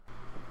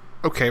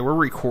Okay, we're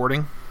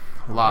recording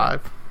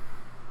live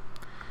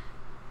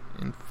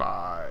in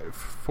 5,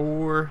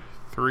 4,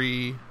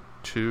 3,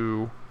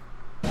 2.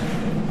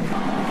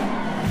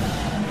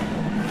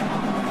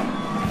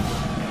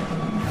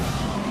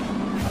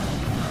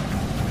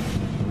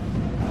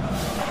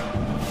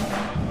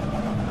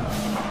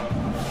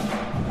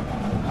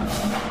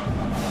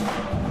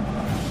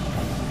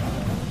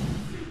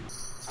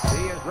 He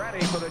is ready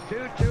for the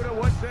 2-2 to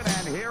Woodson,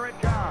 and here it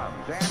comes.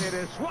 And it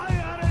is swung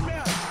out and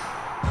missed.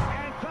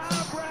 And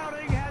Tom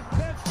Browning has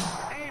missed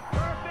a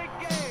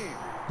perfect game.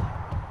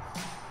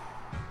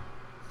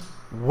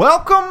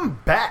 Welcome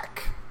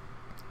back.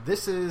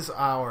 This is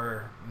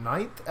our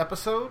 9th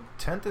episode,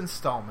 10th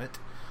installment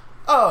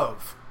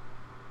of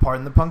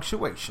Pardon the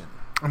Punctuation.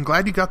 I'm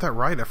glad you got that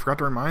right. I forgot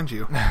to remind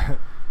you.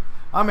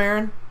 I'm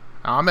Aaron,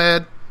 I'm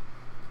Ed.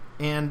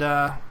 and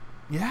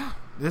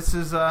this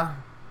is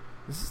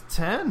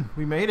 10.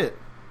 We made it.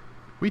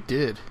 We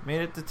did.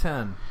 Made it to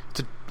 10.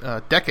 It's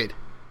a decade.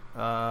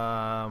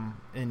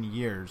 In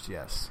years,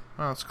 yes.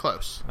 Well, it's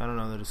close. I don't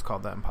know that it's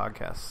called that in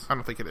podcasts. I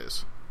don't think it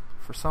is.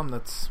 For some,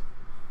 that's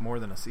more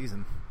than a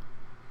season.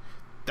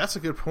 That's a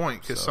good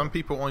point, because So- some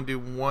people only do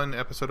one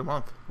episode a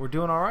month. We're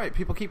doing all right.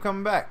 People keep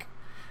coming back.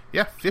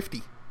 Yeah,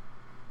 50.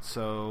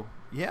 So,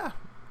 yeah,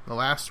 The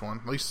last one.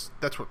 At least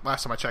that's what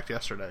last time I checked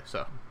yesterday.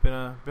 So been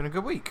a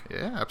good week.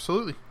 yeah,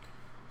 absolutely.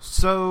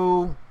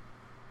 So,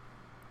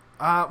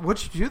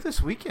 what'd you do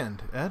this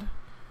weekend, Ed?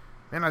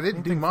 Man, I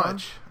didn't do Anything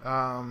much.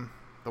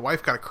 The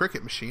wife got a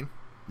cricket machine,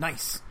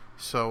 Nice.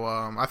 so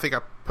I think I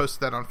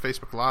posted that on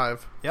Facebook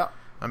Live. Yep.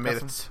 I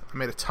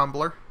made a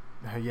tumbler,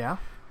 Yeah.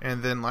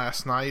 and then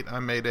last night I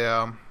made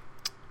a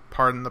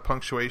pardon the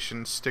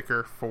punctuation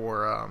sticker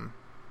for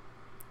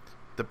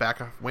the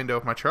back window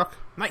of my truck.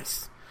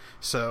 Nice.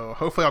 So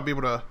hopefully I'll be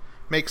able to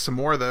make some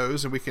more of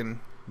those, and we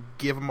can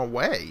give them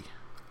away.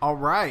 All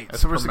right.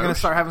 As So we're going to promotion.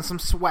 start having some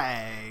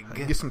swag.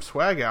 Get some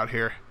swag out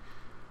here.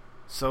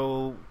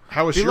 So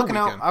How was be your looking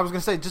weekend? out. I was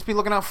going to say, just be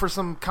looking out for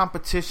some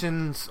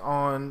competitions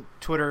on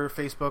Twitter,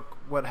 Facebook,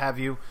 what have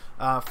you,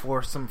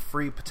 for some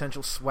free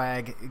potential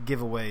swag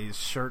giveaways,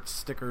 shirts,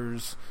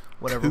 stickers,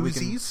 whatever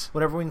Koozies?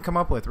 whatever we can come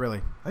up with. Really,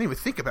 I didn't even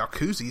think about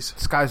koozies.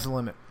 sky's the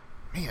limit.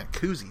 Man,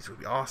 koozies would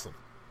be awesome.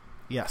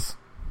 Yes.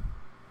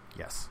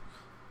 Yes.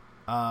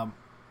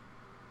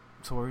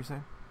 So what were you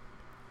saying?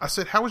 I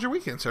said, how was your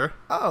weekend, sir?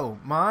 Oh,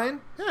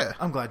 mine? Yeah.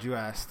 I'm glad you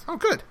asked. Oh,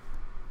 good.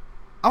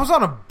 I was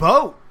on a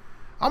boat.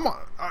 I'm on.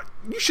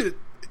 You should.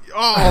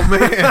 Oh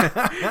man.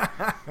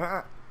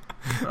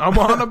 I'm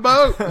on a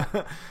boat.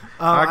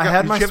 I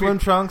had my you have swim your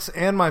trunks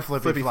and my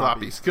flippy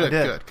floppies. Good,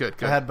 I did. good.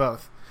 I had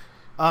both.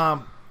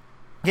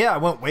 Yeah, I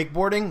went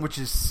wakeboarding, which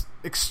is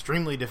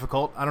extremely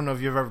difficult. I don't know if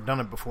you've ever done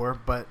it before,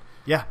 but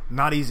yeah,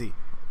 not easy.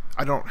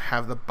 I don't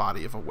have the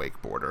body of a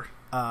wakeboarder.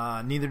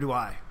 Neither do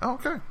I. Oh,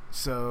 okay.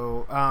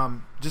 So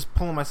just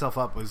pulling myself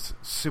up was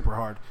super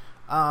hard.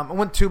 I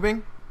went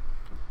tubing.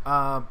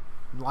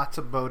 Lots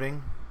of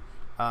boating.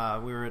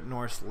 We were at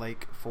Norris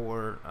Lake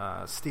for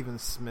Stephen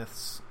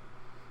Smith's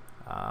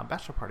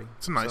bachelor party.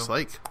 It's a nice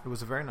lake. It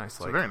was a very nice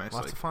lake. a very nice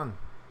Lots lake. of fun.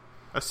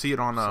 I see it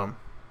on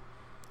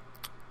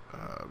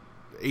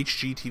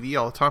HGTV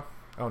all the time.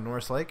 Oh,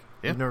 Norris Lake?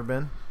 Yeah. You've never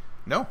been?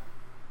 No,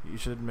 You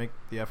should make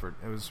the effort.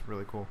 It was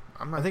really cool.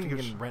 I'm I think you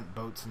can rent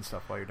boats and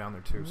stuff while you're down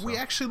there, too. So. We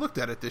actually looked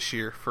at it this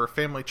year for a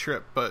family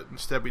trip, but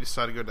instead we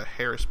decided to go to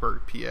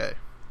Harrisburg, PA.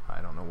 I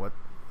don't know what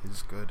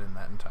is good in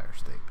that entire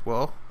state.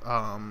 Well,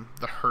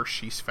 the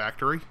Hershey's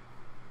factory.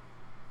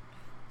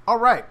 All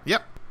right.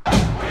 Yep.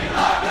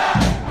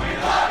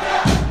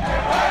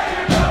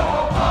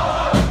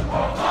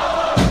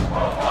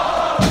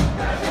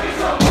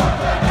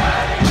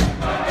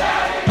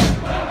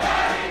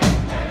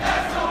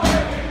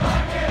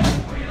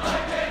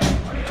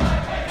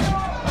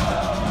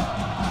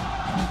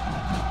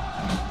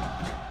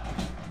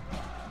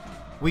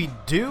 We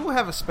do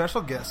have a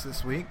special guest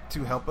this week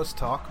to help us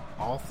talk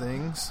all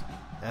things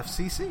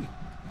FCC.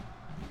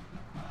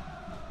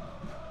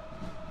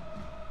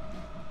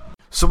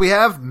 So we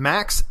have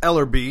Max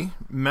Ellerby,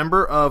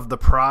 member of the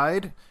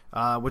Pride,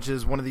 which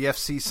is one of the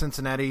FC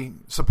Cincinnati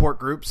support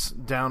groups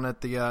down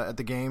at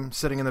the game,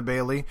 sitting in the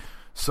Bailey.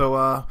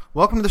 So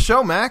welcome to the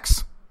show,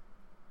 Max.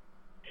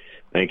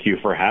 Thank you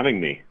for having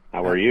me.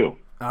 How are you?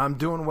 I'm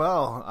doing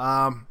well.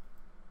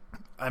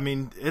 I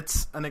mean,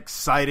 it's an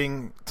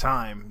exciting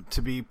time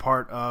to be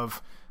part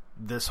of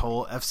this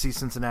whole FC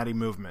Cincinnati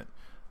movement.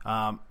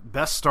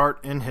 Best start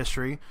in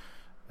history.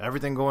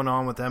 Everything going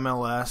on with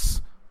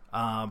MLS.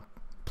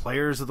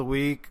 Players of the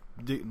week.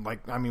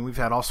 We've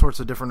had all sorts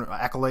of different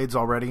accolades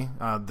already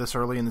this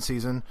early in the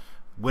season.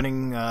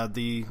 Winning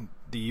the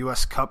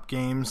U.S. Cup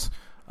games,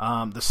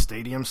 the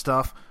stadium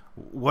stuff.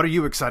 What are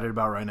you excited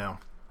about right now?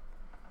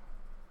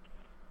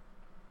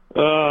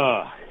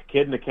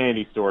 Kid in a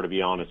candy store, to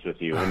be honest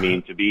with you. I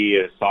mean, to be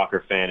a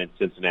soccer fan in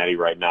Cincinnati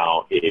right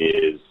now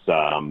is,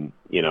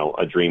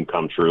 a dream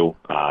come true.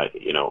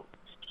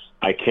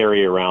 I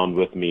carry around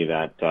with me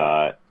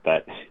that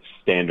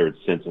standard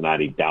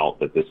Cincinnati doubt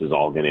that this is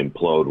all going to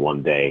implode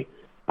one day.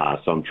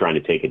 So I'm trying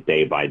to take it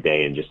day by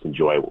day and just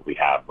enjoy what we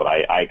have. But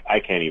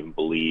I can't even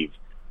believe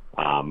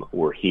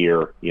we're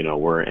here.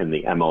 We're in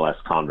the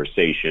MLS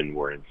conversation.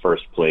 We're in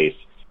first place.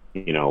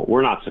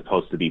 We're not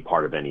supposed to be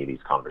part of any of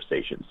these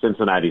conversations.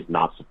 Cincinnati's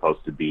not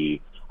supposed to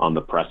be on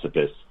the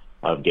precipice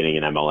of getting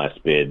an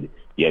MLS bid.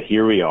 Yet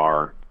here we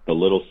are, the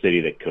little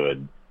city that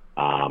could,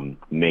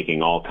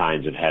 making all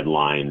kinds of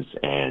headlines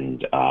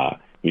and,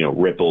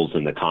 ripples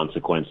in the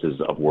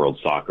consequences of world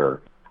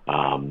soccer.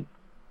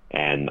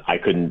 And I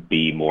couldn't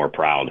be more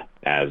proud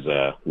as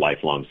a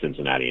lifelong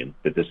Cincinnatian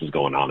that this is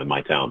going on in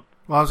my town.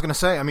 Well, I was going to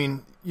say,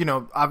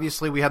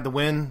 obviously we had the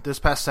win this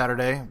past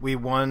Saturday. We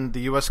won the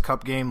U.S.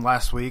 Cup game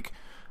last week.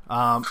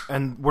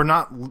 And we're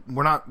not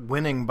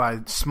winning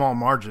by small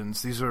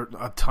margins. These are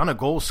a ton of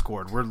goals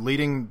scored. We're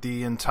leading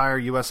the entire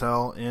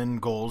USL in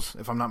goals,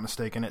 if I'm not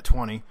mistaken, at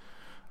 20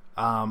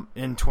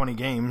 in 20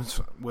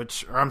 games,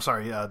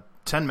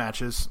 10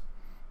 matches.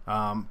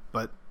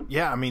 But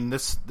yeah,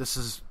 this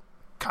is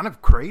kind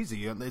of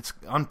crazy. It's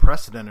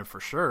unprecedented for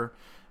sure,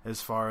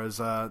 as far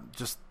as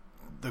just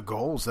the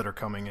goals that are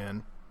coming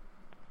in.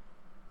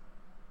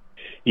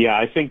 Yeah,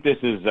 I think this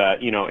is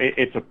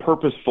it's a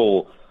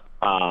purposeful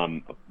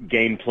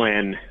game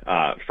plan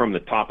from the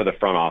top of the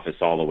front office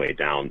all the way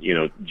down.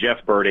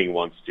 Jeff Birding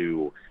wants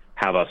to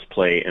have us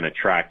play an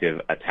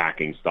attractive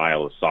attacking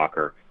style of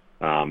soccer.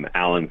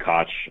 Alan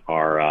Koch,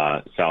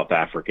 our South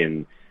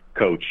African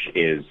coach,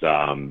 is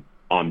on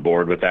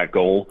board with that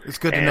goal. It's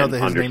good to know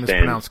that his name is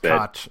pronounced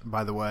Koch,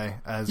 by the way,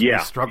 as we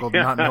struggled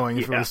not knowing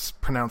if it was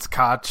pronounced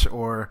Koch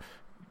or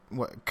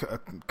what,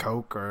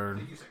 Coke or...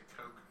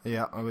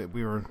 Yeah,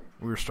 we were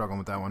struggling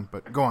with that one,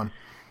 but go on.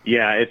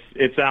 Yeah,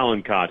 it's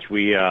Alan Koch.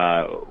 We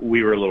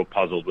were a little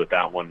puzzled with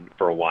that one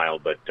for a while,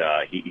 but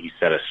he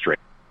set us straight.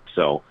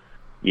 So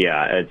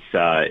yeah, it's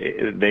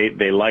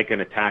they like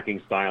an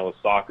attacking style of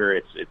soccer.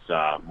 It's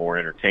more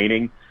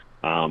entertaining.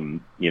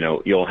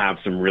 You'll have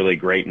some really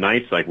great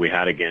nights like we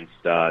had against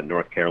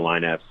North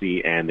Carolina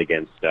FC and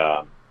against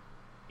those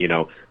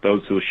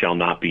who shall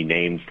not be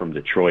named from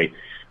Detroit,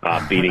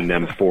 beating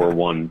them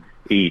 4-1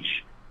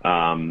 each.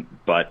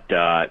 But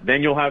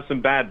then you'll have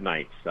some bad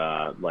nights,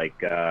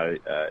 like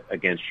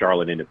against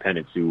Charlotte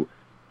Independence, who,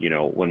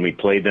 when we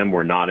played them,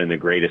 were not in the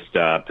greatest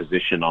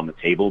position on the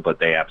table, but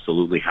they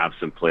absolutely have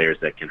some players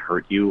that can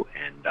hurt you.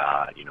 And,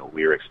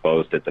 we were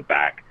exposed at the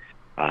back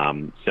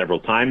several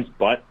times,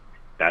 but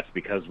that's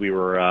because we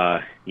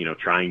were,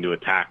 trying to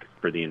attack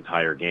for the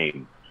entire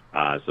game.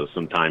 So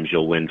sometimes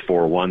you'll win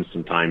 4-1,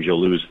 sometimes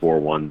you'll lose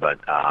 4-1, but,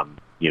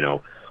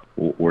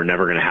 we're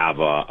never going to have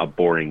a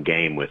boring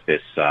game with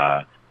this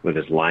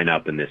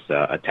lineup and this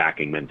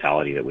attacking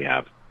mentality that we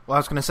have. Well, I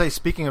was going to say,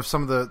 speaking of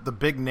some of the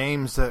big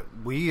names that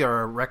we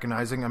are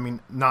recognizing,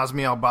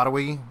 Nazmi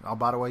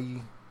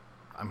Al-Badawi,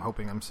 I'm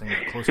hoping I'm saying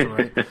it close to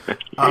right,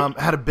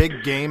 had a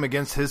big game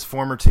against his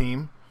former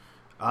team,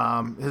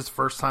 his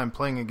first time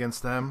playing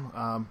against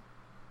them.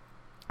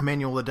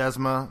 Emmanuel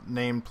Ledesma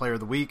named Player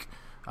of the Week.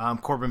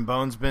 Corbin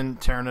Bone's been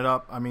tearing it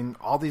up.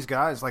 All these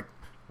guys,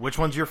 which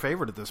one's your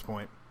favorite at this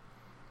point?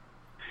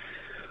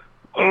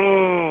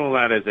 Oh,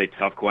 that is a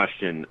tough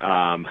question.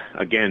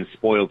 Again,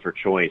 spoiled for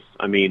choice.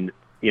 Nazmi,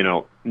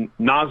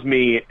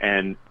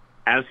 and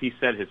as he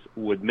said,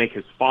 would make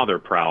his father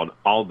proud,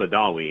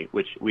 Al-Badawi,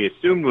 which we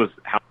assumed was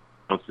how he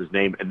pronounced his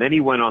name, and then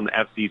he went on the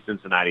FC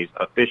Cincinnati's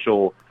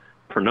official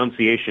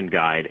pronunciation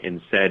guide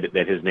and said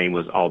that his name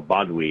was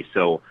Al-Badawi.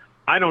 So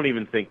I don't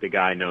even think the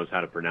guy knows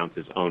how to pronounce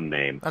his own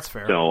name. That's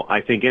fair. So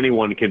I think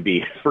anyone can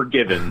be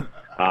forgiven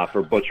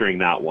for butchering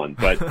that one.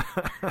 But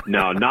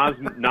no,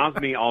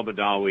 Nazmi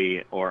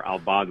Al-Badawi or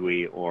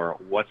Al-Badawi or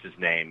what's his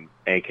name,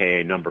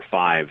 a.k.a. number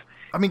 5.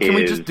 Can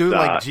we just do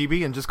like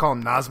GB and just call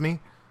him Nazmi?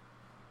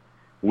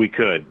 We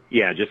could.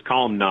 Yeah, just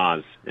call him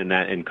Naz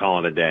and call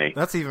it a day.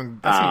 That's even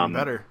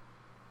better.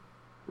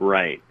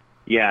 Right.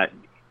 Yeah,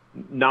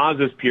 Naz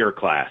is pure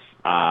class.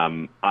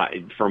 From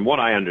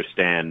what I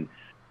understand,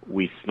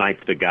 we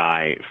sniped the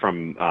guy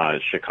from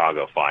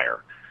Chicago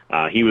Fire.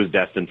 He was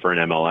destined for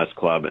an MLS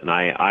club, and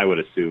I would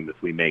assume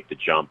if we make the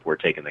jump, we're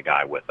taking the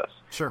guy with us.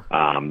 Sure.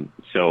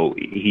 So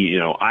he,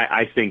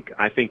 I think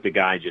the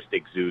guy just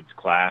exudes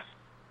class.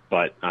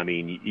 But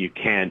you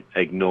can't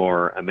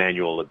ignore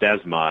Emmanuel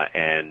Ledesma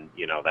and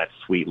that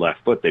sweet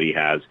left foot that he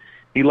has.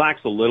 He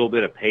lacks a little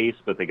bit of pace,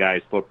 but the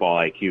guy's football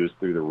IQ is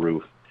through the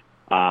roof.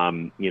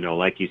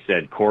 Like you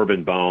said,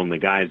 Corbin Bone, the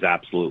guy is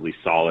absolutely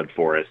solid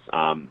for us.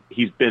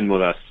 He's been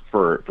with us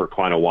for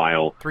quite a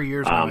while. 3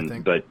 years now, I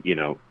think. But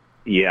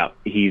yeah,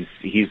 he's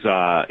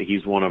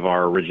one of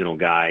our original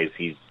guys.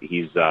 He's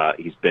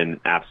been an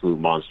absolute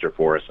monster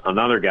for us.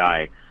 Another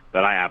guy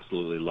that I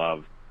absolutely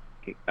love,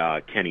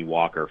 Kenny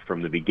Walker,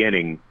 from the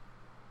beginning.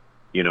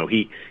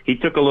 He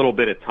took a little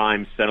bit of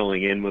time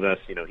settling in with us.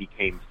 He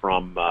came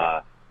from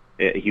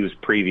he was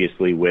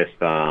previously with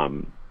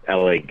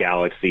LA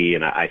Galaxy,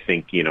 and I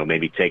think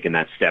maybe taking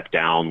that step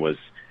down was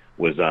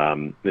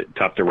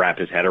tough to wrap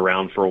his head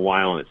around for a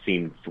while, and it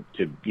seemed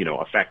to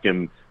affect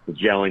him with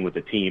gelling with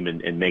the team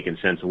and making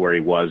sense of where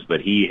he was.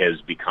 But he has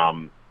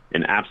become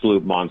an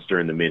absolute monster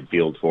in the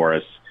midfield for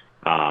us.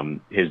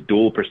 His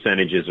duel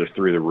percentages are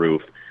through the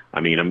roof. I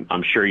mean,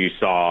 I'm sure you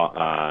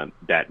saw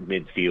that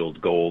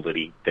midfield goal that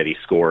he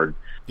scored.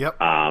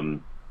 Yep.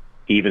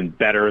 Even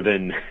better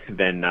than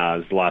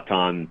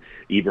Zlatan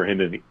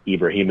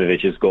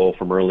Ibrahimovic's goal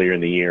from earlier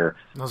in the year.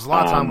 No,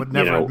 Zlatan would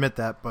never admit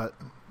that, but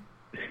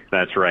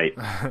that's right.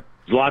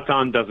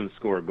 Zlatan doesn't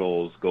score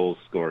goals. Goals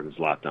scored in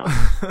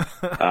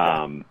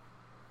Zlatan.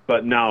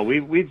 But no,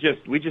 we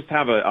just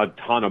have a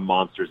ton of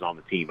monsters on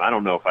the team. I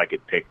don't know if I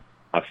could pick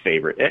a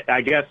favorite.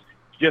 I guess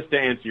just to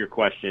answer your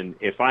question,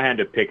 if I had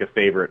to pick a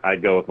favorite,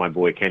 I'd go with my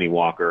boy Kenny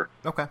Walker.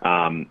 Okay.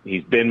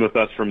 He's been with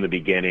us from the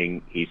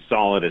beginning. He's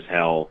solid as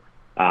hell.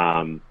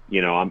 I'm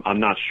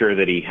not sure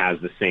that he has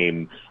the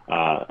same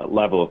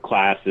level of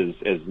class as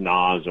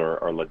Nas or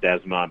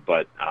Ledesma,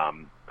 but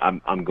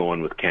I'm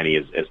going with Kenny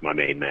as my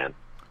main man.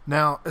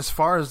 Now, as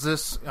far as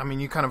this, I mean,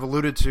 you kind of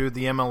alluded to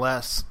the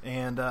MLS,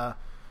 and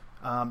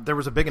there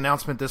was a big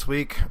announcement this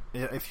week,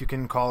 if you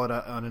can call it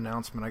an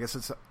announcement. I guess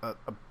it's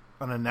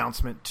an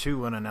announcement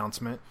to an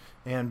announcement.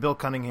 And Bill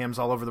Cunningham's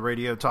all over the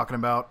radio talking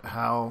about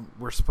how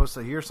we're supposed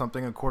to hear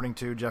something, according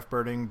to Jeff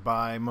Birding,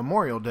 by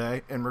Memorial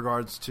Day in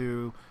regards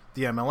to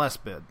the MLS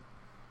bid.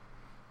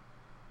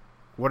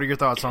 What are your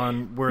thoughts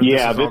on where this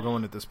is all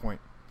going at this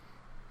point?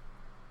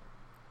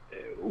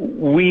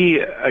 We,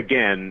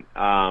 again,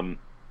 we're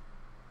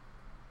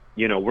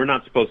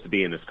not supposed to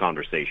be in this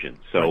conversation.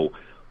 So right.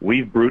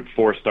 We've brute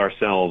forced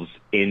ourselves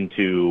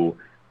into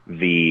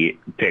the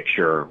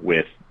picture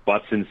with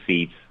butts in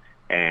seats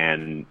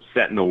and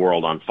setting the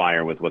world on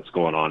fire with what's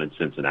going on in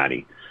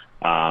Cincinnati.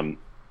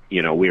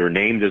 We were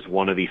named as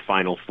one of the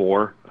final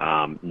four.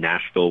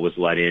 Nashville was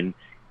let in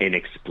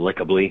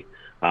inexplicably.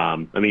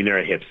 They're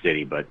a hip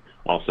city, but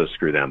also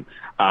screw them.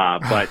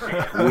 But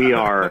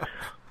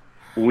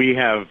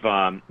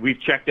we've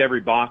checked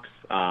every box.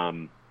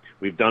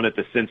 We've done it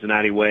the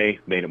Cincinnati way,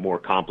 made it more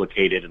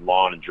complicated and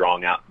long and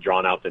drawn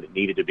out than it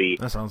needed to be.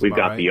 We've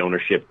got the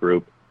ownership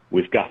group.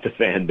 We've got the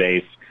fan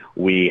base.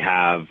 We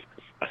have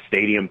a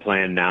stadium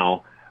plan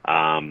now.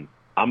 I'm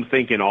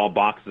thinking all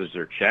boxes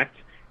are checked,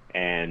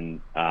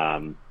 and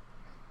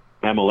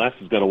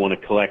MLS is going to want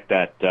to collect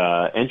that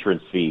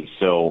entrance fee,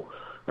 or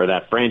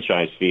that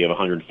franchise fee of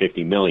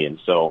 $150 million.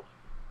 So,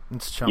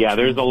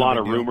 there's a lot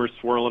of rumors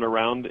swirling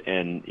around,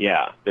 and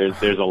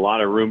there's a lot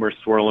of rumors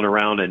swirling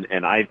around,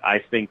 and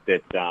I think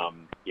that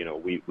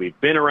we've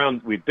been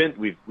around,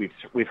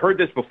 we've heard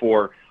this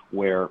before,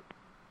 where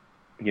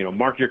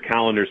mark your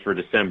calendars for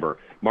December,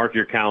 mark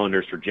your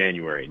calendars for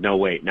January. No,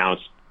 wait, now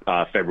it's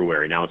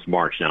February, now it's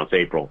March, now it's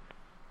April.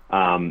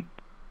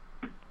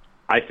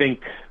 I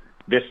think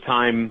this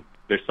time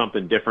there's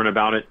something different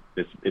about it.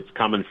 It's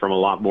coming from a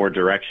lot more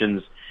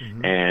directions.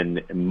 Mm-hmm.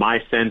 And my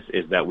sense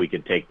is that we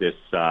could take this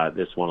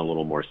one a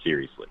little more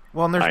seriously.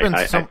 Well, and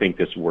I think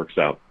this works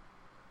out.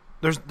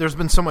 There's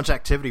been so much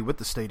activity with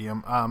the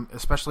stadium,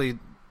 especially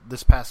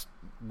this past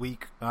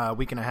week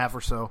and a half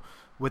or so,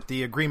 with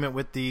the agreement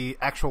with the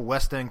actual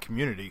West End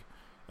community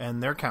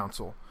and their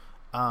council.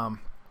 How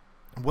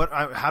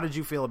did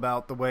you feel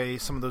about the way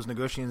some of those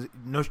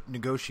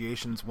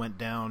negotiations went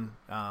down?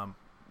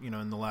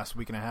 In the last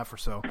week and a half or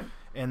so,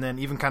 and then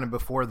even kind of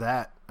before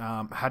that,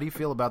 how do you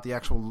feel about the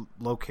actual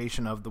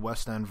location of the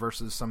West End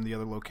versus some of the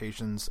other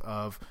locations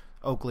of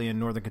Oakley and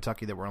Northern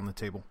Kentucky that were on the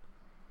table?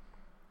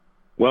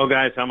 Well,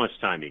 guys, how much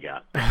time you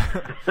got?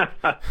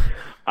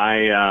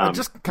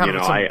 Just kind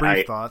of some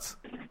brief thoughts.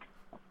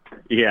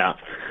 Yeah,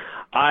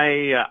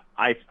 I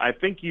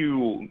think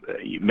you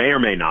may or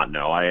may not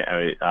know.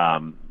 I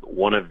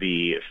one of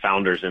the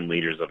founders and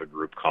leaders of a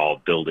group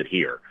called Build It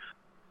Here.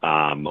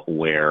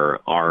 Where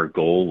our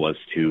goal was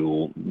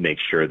to make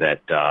sure that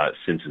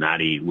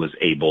Cincinnati was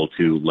able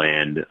to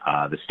land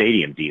the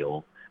stadium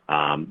deal,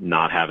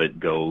 not have it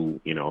go,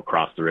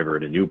 across the river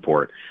to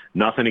Newport.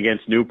 Nothing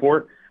against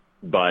Newport,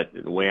 but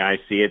the way I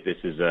see it, this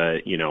is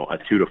a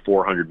 $200 to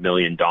 $400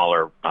 million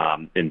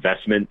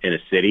investment in a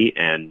city,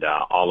 and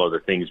all other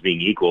things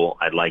being equal,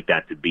 I'd like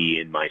that to be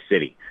in my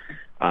city.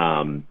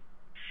 As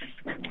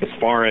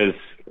far as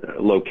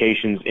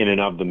locations in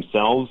and of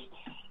themselves,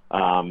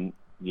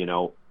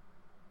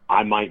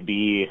 I might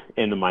be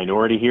in the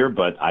minority here,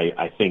 but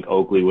I think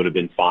Oakley would have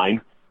been fine.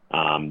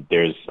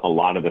 There's a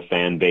lot of the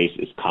fan base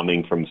is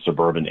coming from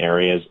suburban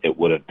areas. It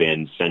would have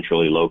been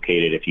centrally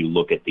located. If you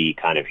look at the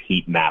kind of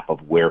heat map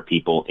of where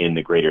people in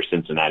the greater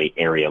Cincinnati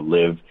area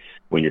live,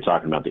 when you're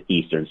talking about the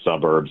eastern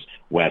suburbs,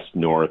 west,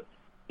 north,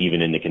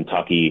 even into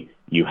Kentucky,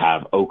 you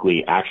have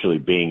Oakley actually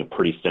being a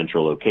pretty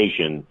central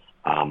location.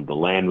 The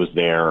land was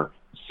there,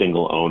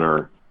 single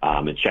owner,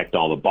 it checked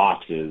all the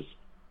boxes.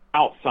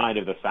 Outside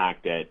of the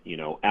fact that,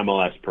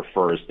 MLS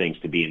prefers things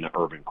to be in the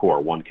urban core.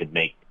 One could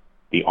make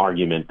the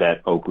argument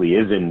that Oakley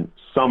is in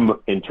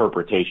some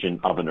interpretation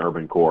of an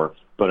urban core,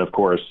 but of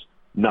course,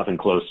 nothing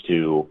close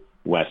to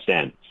West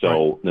End.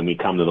 So Then we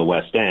come to the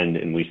West End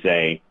and we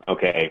say,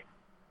 okay,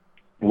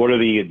 what are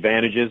the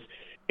advantages?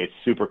 It's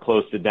super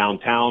close to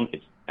downtown.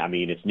 It's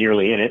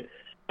nearly in it.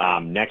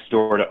 next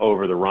door to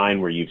Over the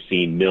Rhine, where you've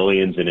seen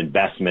millions in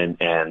investment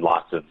and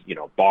lots of,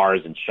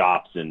 bars and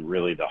shops, and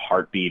really the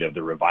heartbeat of the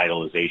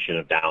revitalization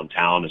of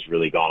downtown has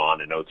really gone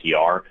on in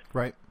OTR.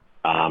 Right.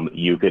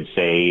 You could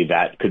say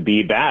that could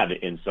be bad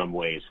in some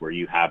ways, where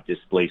you have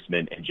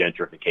displacement and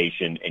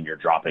gentrification, and you're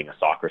dropping a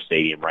soccer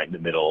stadium right in the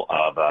middle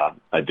of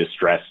a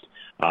distressed,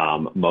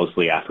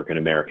 mostly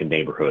African-American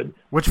neighborhood.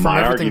 Which, from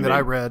everything that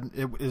I read,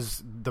 it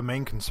is the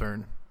main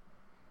concern.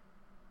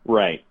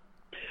 Right.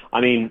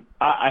 I mean,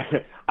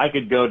 I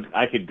could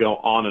go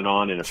on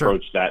and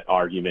approach that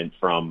argument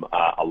from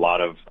a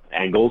lot of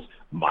angles,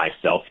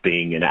 myself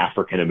being an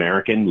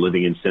African-American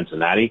living in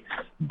Cincinnati.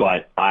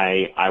 But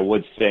I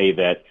would say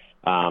that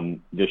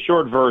the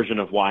short version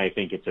of why I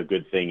think it's a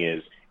good thing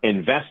is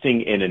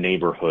investing in a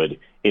neighborhood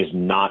is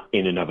not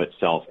in and of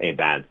itself a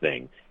bad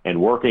thing. And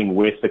working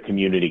with the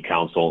community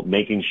council,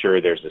 making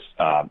sure there's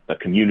a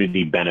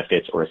community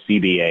benefits or a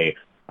CBA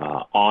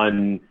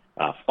on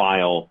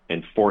file,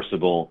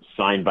 enforceable,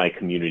 signed by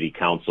city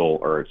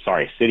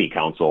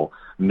council,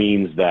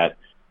 means that,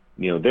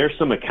 there's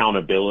some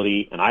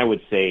accountability, and I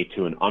would say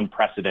to an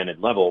unprecedented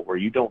level where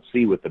you don't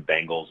see with the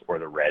Bengals or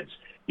the Reds.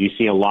 You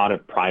see a lot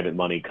of private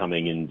money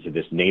coming into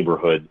this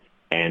neighborhood,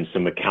 and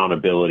some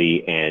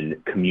accountability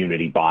and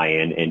community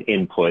buy-in and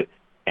input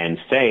and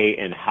say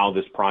in how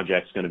this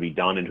project's going to be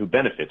done and who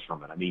benefits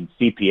from it. I mean,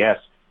 CPS,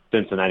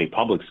 Cincinnati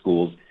Public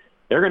Schools,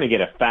 they're going to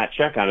get a fat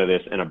check out of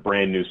this in a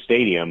brand new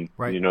stadium.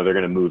 Right. They're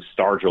going to move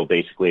Stargell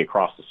basically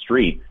across the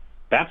street.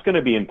 That's going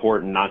to be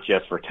important not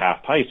just for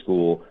Taft High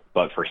School,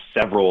 but for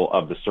several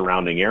of the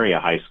surrounding area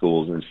high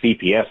schools. And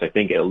CPS, I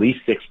think at least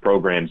 6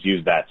 programs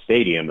use that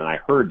stadium, and I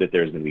heard that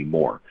there's going to be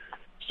more.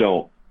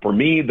 So for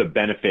me, the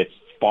benefits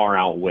far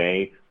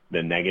outweigh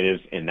the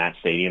negatives in that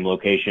stadium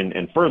location.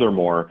 And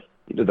furthermore,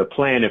 the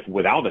plan, if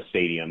without a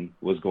stadium,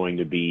 was going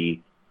to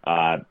be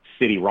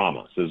City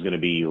Rama. So it's going to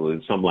be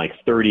some like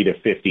 30 to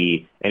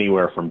 50,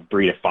 anywhere from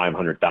 $300,000 to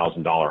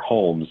 $500,000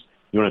 homes.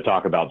 You want to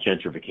talk about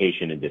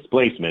gentrification and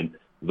displacement?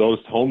 Those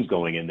homes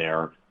going in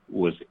there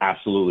was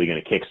absolutely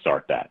going to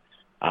kickstart that.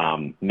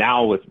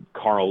 Now with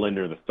Carl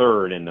Lindner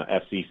III and the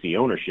FCC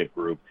ownership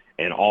group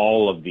and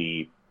all of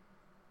the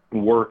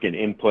work and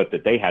input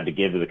that they had to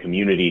give to the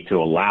community to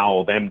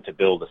allow them to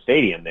build a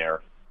stadium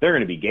there, they're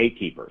going to be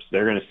gatekeepers.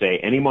 They're going to say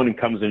anyone who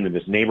comes into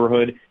this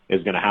neighborhood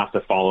is going to have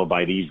to follow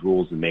by these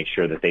rules and make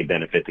sure that they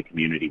benefit the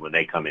community when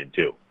they come in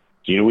too.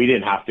 So, we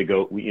didn't have to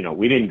go, we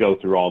didn't go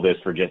through all this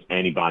for just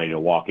anybody to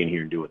walk in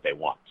here and do what they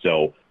want.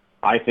 So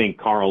I think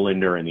Carl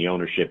Lindner and the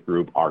ownership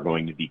group are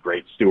going to be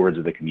great stewards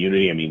of the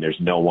community. I mean, there's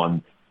no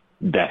one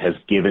that has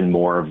given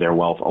more of their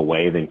wealth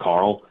away than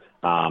Carl.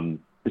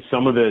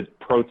 Some of the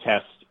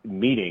protest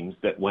meetings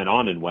that went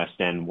on in West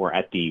End were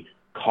at the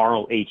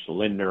Carl H.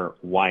 Lindner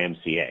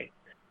YMCA.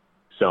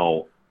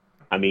 So,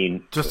 I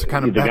mean, just to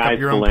kind of back up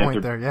your own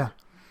point there, yeah.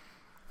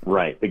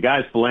 Right. The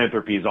guy's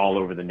philanthropy is all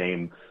over the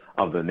name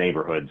of the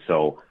neighborhood.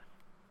 So,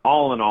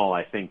 all in all,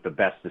 I think the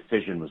best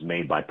decision was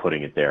made by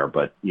putting it there.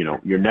 But,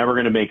 you're never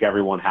going to make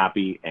everyone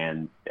happy.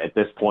 And at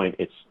this point,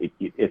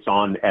 it's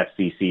on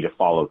FCC to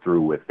follow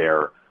through with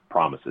their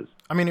promises.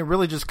 I mean, it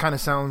really just kind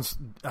of sounds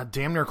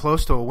damn near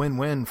close to a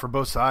win-win for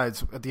both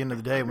sides at the end of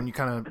the day when you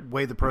kind of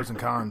weigh the pros and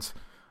cons.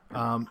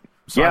 So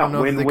yeah, I don't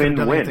know if they could have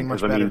done anything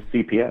much better.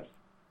 CPS.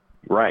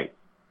 Right.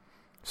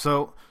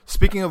 So,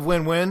 speaking of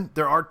win-win,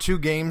 there are 2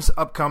 games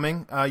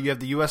upcoming. You have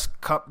the U.S.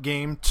 Cup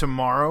game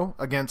tomorrow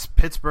against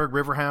Pittsburgh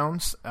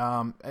Riverhounds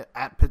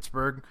at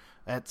Pittsburgh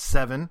at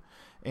 7.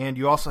 And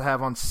you also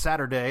have on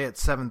Saturday at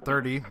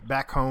 7:30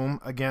 back home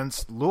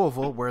against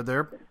Louisville, where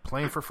they're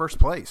playing for first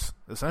place,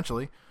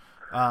 essentially.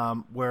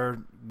 Where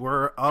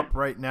we're up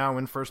right now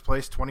in first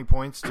place, 20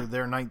 points to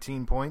their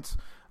 19 points.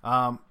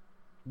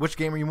 Which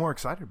game are you more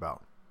excited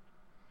about?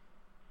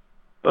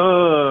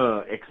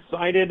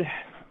 Excited.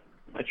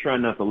 I try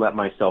not to let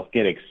myself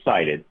get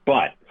excited,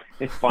 but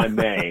if I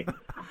may,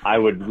 I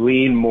would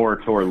lean more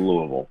toward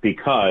Louisville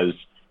because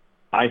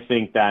I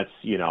think that's,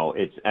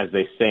 it's, as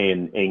they say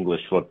in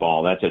English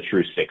football, that's a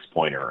true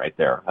 6-pointer right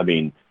there. I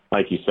mean,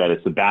 like you said,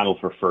 it's a battle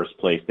for first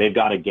place. They've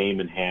got a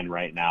game in hand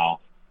right now.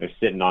 They're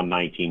sitting on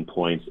 19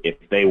 points. If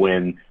they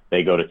win,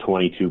 they go to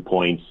 22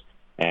 points,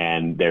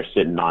 and they're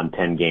sitting on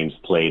 10 games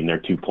played, and they're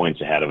 2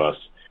 points ahead of us.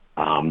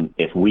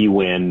 If we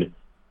win,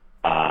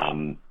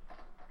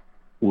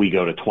 we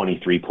go to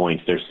 23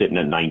 points. They're sitting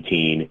at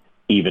 19.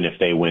 Even if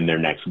they win their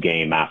next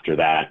game after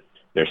that,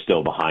 they're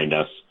still behind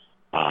us.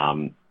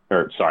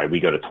 We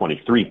go to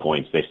 23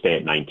 points. They stay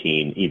at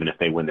 19. Even if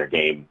they win their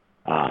game,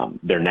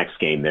 their next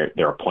game,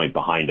 they're a point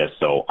behind us.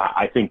 So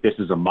I think this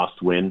is a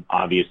must-win,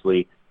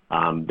 obviously.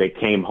 They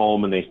came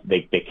home, and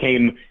they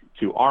came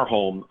to our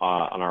home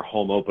on our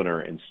home opener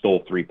and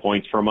stole 3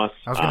 points from us.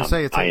 I was going to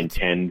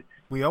say,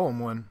 we owe them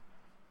one.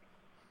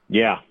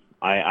 Yeah,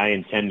 I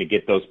intend to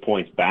get those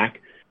points back.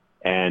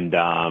 And,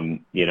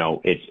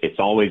 it's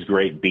always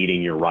great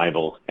beating your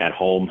rival at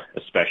home,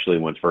 especially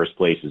when first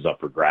place is up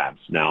for grabs.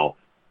 Now,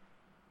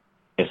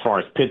 as far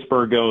as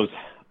Pittsburgh goes,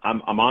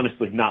 I'm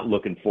honestly not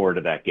looking forward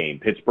to that game.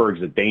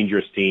 Pittsburgh's a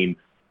dangerous team.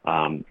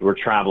 We're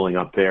traveling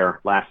up there.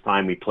 Last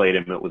time we played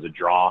him, it was a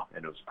draw,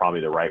 and it was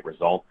probably the right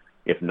result.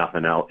 If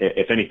nothing else,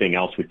 if anything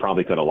else, we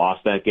probably could have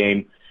lost that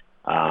game.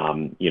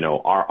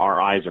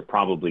 Our eyes are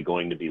probably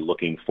going to be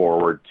looking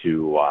forward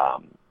to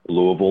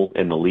Louisville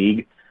in the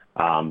league.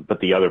 But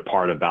the other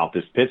part about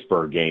this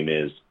Pittsburgh game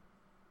is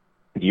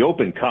the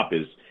Open Cup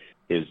is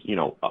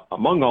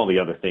among all the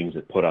other things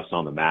that put us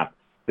on the map,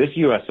 this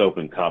U.S.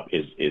 Open Cup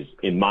is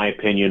in my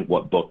opinion,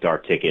 what booked our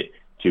ticket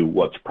to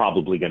what's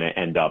probably going to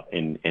end up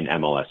in an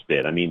MLS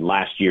bid. I mean,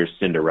 last year's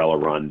Cinderella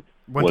run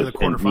went to the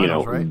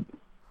quarterfinals, right?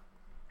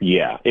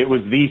 Yeah, it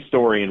was the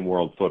story in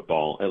world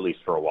football, at least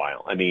for a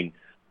while. I mean,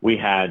 we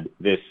had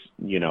this,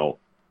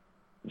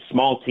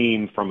 small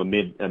team from a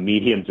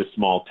medium to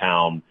small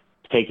town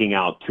taking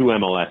out two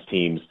MLS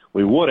teams.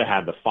 We would have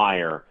had the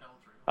Fire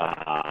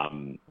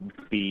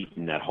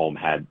beaten at home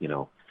had,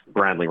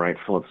 Bradley Wright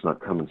Phillips not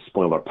come and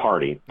spoil our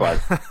party.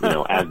 But,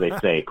 as they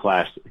say,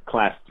 class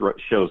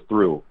shows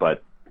through.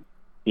 But,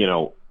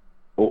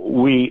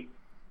 we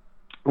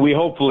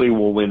hopefully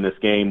will win this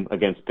game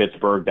against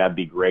Pittsburgh. That'd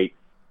be great.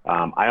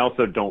 I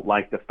also don't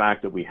like the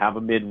fact that we have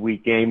a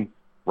midweek game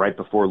right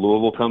before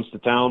Louisville comes to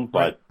town.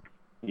 But,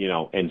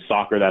 in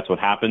soccer, that's what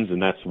happens.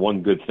 And that's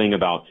one good thing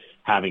about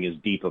having as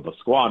deep of a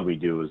squad we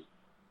do is,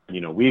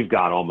 we've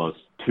got almost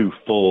two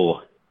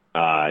full,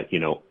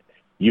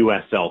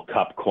 USL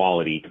Cup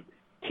quality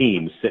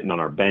teams sitting on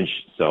our bench.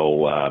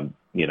 So,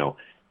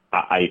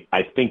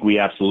 I think we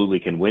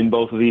absolutely can win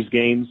both of these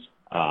games.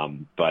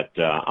 But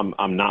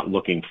I'm not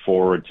looking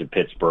forward to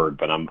Pittsburgh,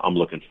 but I'm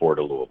looking forward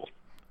to Louisville.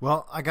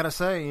 Well, I got to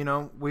say,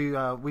 we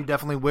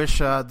definitely wish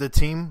the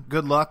team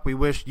good luck. We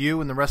wish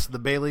you and the rest of the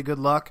Bailey good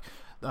luck,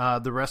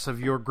 the rest of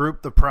your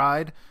group, the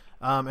Pride.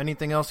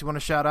 Anything else you want to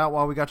shout out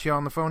while we got you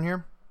on the phone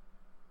here?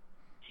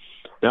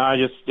 No, I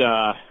just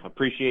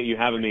appreciate you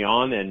having me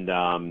on, and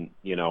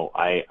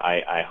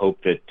I hope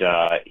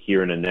that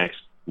here in the next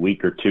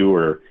week or two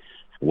or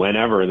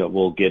whenever that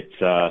we'll get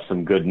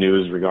some good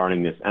news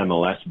regarding this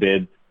MLS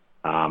bid.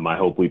 I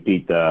hope we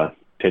beat the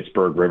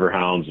Pittsburgh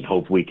Riverhounds and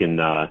hope we can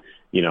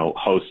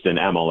host an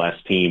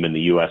MLS team in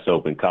the U.S.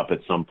 Open Cup at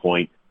some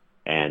point.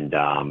 And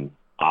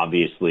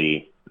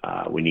obviously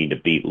we need to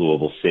beat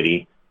Louisville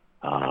City.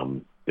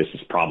 This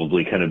is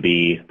probably going to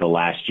be the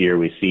last year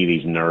we see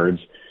these nerds,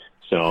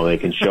 so they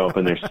can show up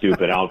in their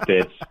stupid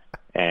outfits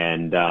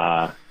and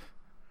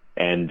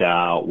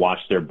watch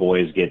their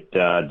boys get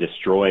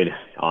destroyed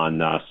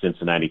on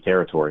Cincinnati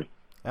territory.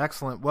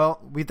 Excellent.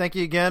 Well, we thank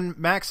you again,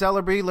 Max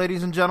Ellerby,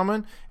 ladies and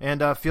gentlemen,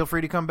 and feel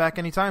free to come back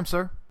anytime,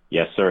 sir.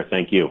 Yes, sir.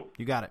 Thank you.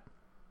 You got it.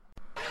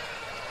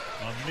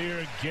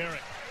 Amir Garrett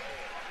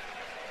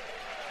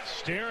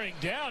staring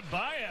down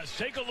Baez.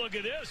 Take a look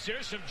at this.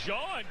 There's some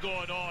jawing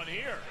going on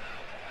here.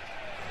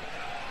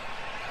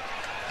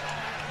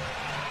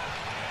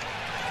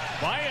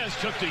 Baez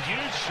took the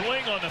huge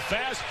swing on the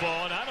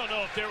fastball, and I don't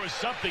know if there was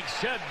something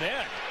said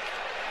then.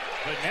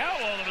 But now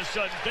all of a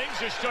sudden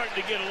things are starting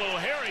to get a little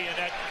hairy in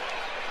that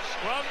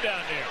scrum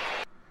down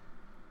there.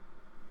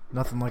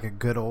 Nothing like a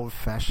good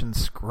old-fashioned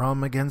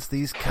scrum against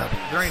these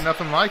Cubbies. There ain't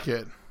nothing like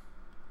it.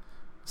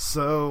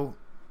 So,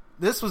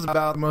 this was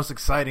about the most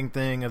exciting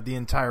thing of the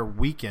entire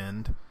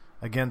weekend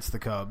against the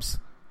Cubs.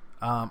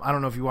 I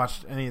don't know if you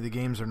watched any of the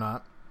games or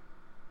not.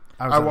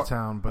 I was out of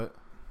town, but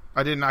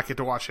I did not get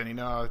to watch any.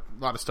 No, a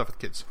lot of stuff with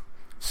kids.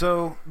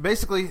 So,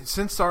 basically,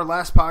 since our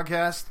last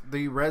podcast,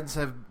 the Reds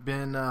have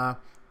been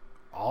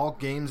all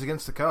games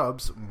against the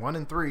Cubs,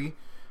 1-3,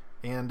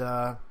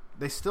 and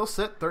they still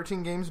sit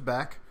 13 games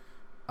back.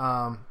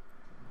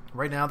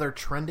 Right now, they're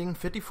trending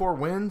 54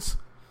 wins.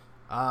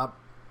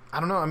 I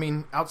don't know. I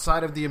mean,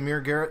 outside of the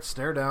Amir Garrett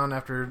stare down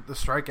after the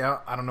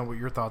strikeout, I don't know what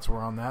your thoughts were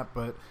on that,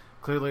 but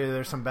clearly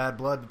there's some bad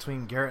blood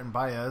between Garrett and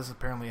Baez.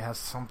 Apparently it has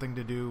something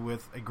to do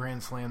with a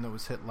grand slam that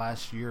was hit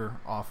last year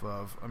off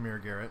of Amir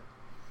Garrett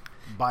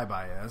by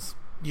Baez.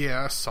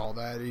 Yeah, I saw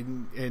that.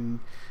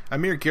 And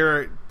Amir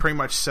Garrett pretty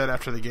much said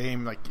after the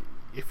game, like,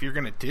 if you're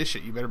going to dish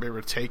it, you better be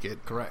able to take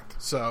it.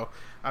 Correct. So,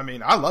 I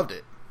mean, I loved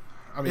it.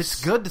 I mean,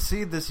 it's good to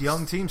see this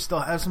young team still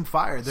have some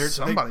fire.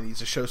 Somebody needs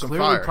to show some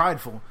clearly fire.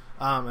 Prideful.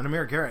 And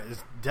Amir Garrett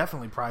is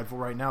definitely prideful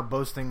right now,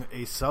 boasting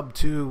a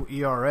sub-2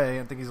 ERA.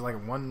 I think he's like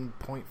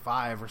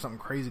 1.5 or something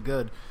crazy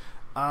good.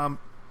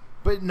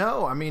 But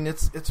no, I mean,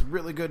 it's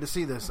really good to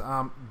see this.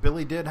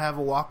 Billy did have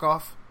a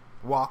walk-off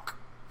walk.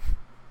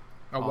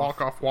 A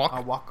walk-off walk?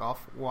 A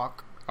walk-off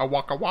walk. A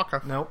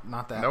waka-waka. Nope,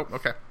 not that. Nope,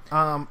 okay.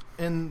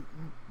 And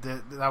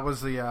that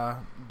was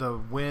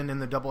the win in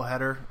the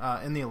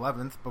doubleheader in the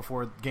 11th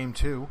before Game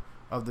 2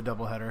 of the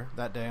doubleheader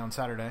that day on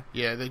Saturday.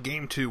 Yeah, the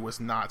Game 2 was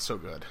not so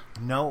good.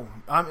 No,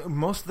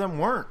 most of them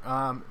weren't.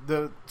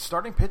 The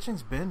starting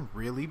pitching's been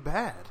really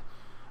bad,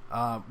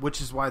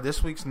 which is why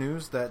this week's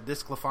news that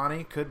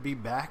DeSclafani could be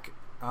back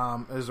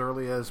as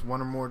early as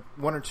one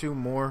or two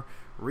more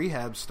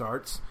rehab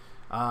starts.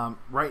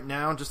 Right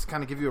now, just to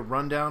kind of give you a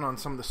rundown on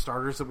some of the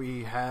starters that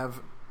we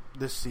have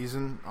this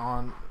season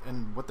on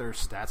and what their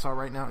stats are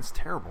right now, it's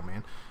terrible,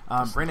 man.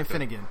 Brandon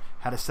Finnegan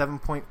had a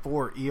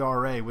 7.4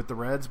 ERA with the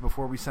Reds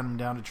before we sent him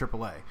down to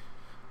AAA.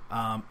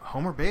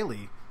 Homer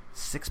Bailey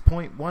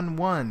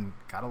 6.11.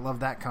 Gotta love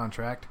that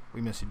contract.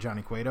 We miss you,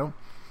 Johnny Cueto.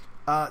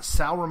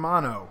 Sal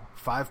Romano,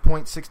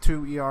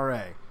 5.62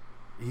 ERA.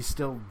 He's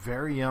still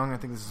very young. I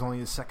think this is only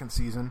his second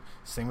season.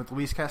 Same with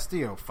Luis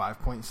Castillo,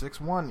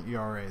 5.61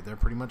 ERA. They're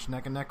pretty much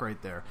neck and neck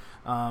right there.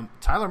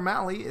 Tyler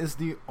Mahle is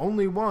the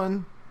only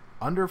one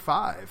under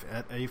 5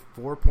 at a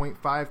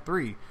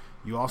 4.53.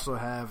 You also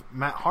have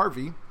Matt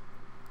Harvey,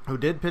 who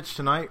did pitch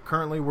tonight.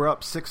 Currently, we're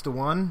up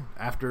 6-1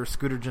 after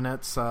Scooter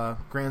Gennett's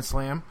grand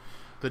slam.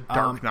 The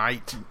Dark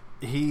Knight.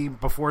 He,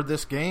 before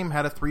this game,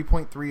 had a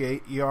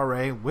 3.38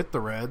 ERA with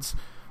the Reds,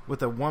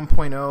 with a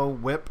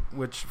 1.0 whip,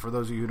 which, for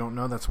those of you who don't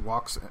know, that's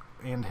walks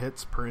and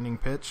hits per inning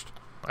pitched.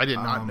 I did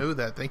not know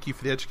that. Thank you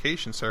for the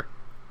education, sir.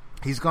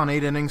 He's gone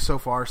 8 innings so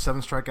far,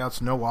 7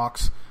 strikeouts, no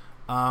walks.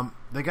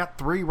 They got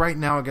 3 right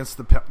now against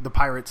the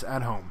Pirates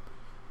at home.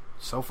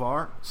 So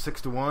far,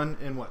 6-1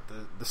 in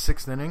the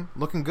 6th inning,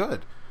 looking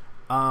good.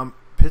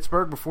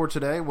 Pittsburgh before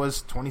today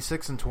was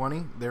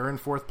 26-20. They're in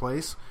 4th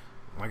place.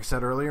 Like I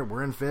said earlier,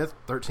 we're in 5th,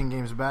 13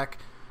 games back.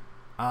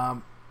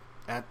 Our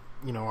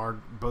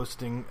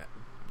boasting,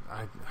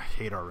 I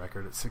hate our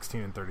record at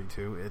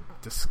 16-32. It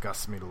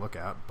disgusts me to look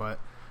at, but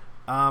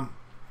I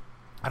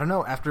don't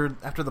know. After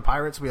the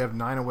Pirates, we have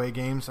 9 away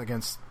games,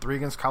 3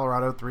 against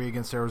Colorado, 3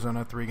 against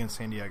Arizona, 3 against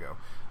San Diego.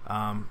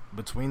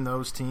 Between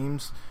those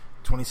teams,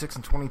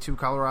 26-22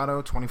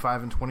 Colorado,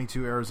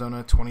 25-22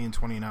 Arizona,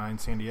 20-29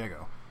 San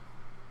Diego.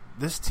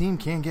 This team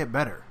can get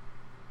better.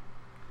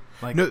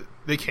 No,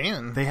 they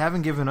can. They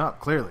haven't given up,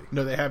 clearly.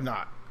 No, they have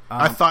not.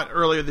 I thought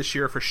earlier this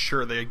year for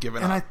sure they had given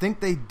up. And I think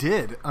they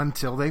did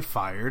until they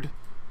fired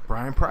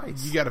Brian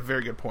Price. You got a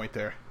very good point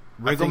there.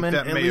 Riggleman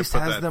at least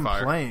has them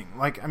playing.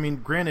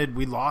 Granted,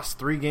 we lost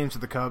 3 games to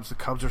the Cubs. The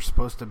Cubs are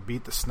supposed to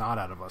beat the snot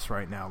out of us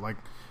right now.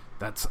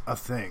 That's a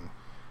thing.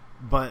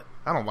 But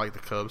I don't like the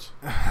Cubs.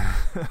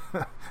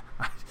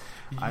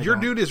 Your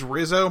dude is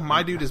Rizzo.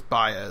 My dude is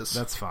Baez.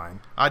 That's fine.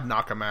 I'd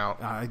knock him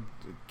out. I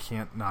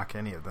can't knock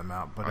any of them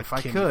out. But if I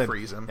I could,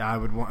 freeze him. I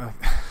would want.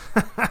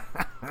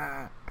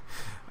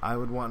 I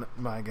would want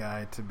my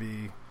guy to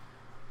be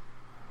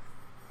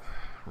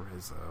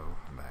Rizzo.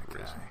 That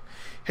guy.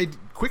 Hey,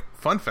 quick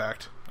fun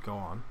fact. Go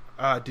on.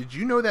 Did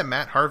you know that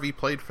Matt Harvey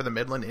played for the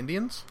Midland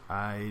Indians?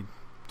 I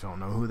don't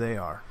know who they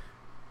are.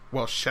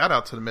 Well, shout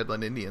out to the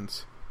Midland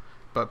Indians.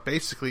 But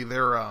basically,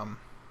 they're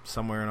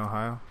somewhere in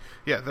Ohio.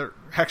 Yeah, they're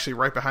actually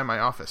right behind my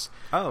office.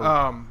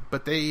 Oh,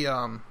 but they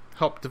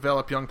help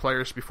develop young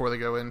players before they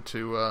go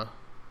into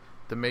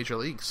the major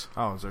leagues.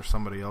 Oh, is there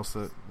somebody else that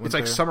went it's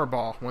like there? summer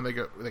ball when they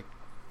go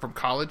from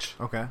college.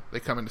 Okay, they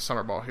come into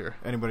summer ball here.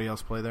 Anybody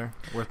else play there?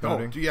 Worth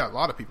noting? Oh, yeah, a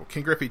lot of people.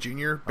 Ken Griffey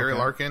Jr., Barry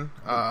Larkin.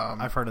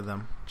 I've heard of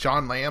them.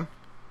 John Lamb,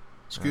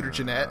 Scooter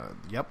Gennett.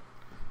 Yep.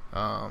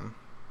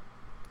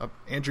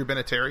 Andrew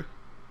Vinatieri.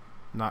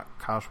 Not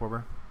Kyle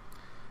Schwarber.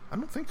 I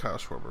don't think Kyle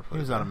Schwarber played. He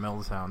was out of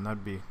Middletown.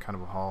 That'd be kind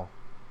of a haul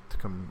to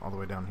come all the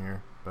way down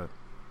here. But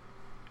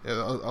yeah,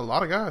 a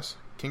lot of guys.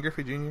 Ken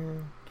Griffey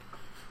Jr.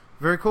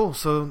 Very cool.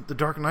 So the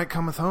Dark Knight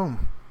cometh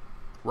home.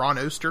 Ron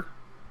Oster.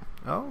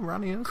 Oh,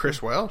 Ronnie Oster.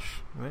 Chris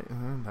Welsh. Wait,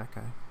 that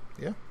guy.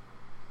 Yeah.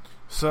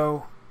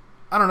 So,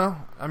 I don't know.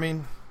 I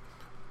mean,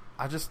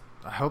 I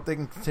hope they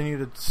can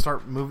continue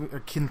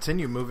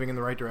moving in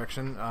the right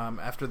direction.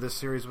 After this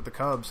series with the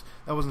Cubs,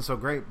 that wasn't so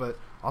great, but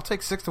I'll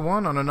take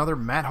 6-1 on another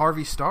Matt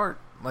Harvey start.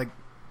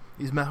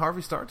 These Matt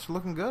Harvey starts are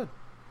looking good.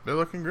 They're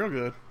looking real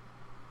good.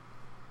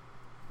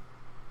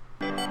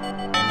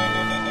 I'm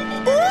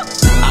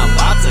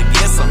about to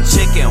get some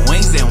chicken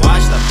wings and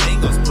watch the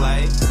Bengals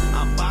play.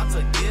 I'm about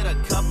to get a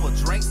couple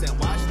drinks and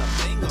watch the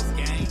Bengals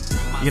game.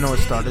 You know what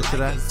started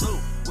today?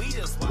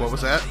 What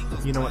was that?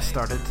 You know what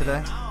started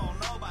today?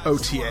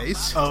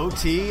 OTAs.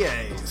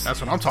 OTAs.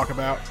 That's what I'm talking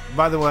about.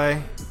 By the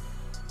way,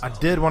 I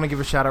did want to give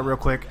a shout out real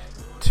quick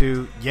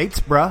to Yates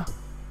Bruh.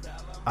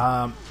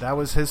 That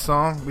was his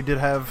song. We did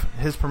have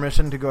his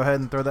permission to go ahead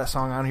and throw that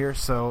song out here,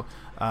 so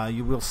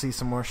you will see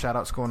some more shout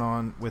outs going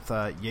on with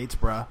Yates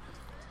Bruh.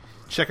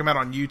 Check him out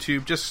on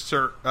YouTube. Just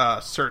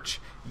search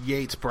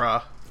Yates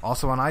Bruh.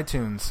 Also on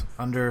iTunes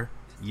under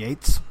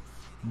Yates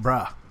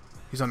Bruh.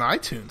 He's on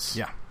iTunes.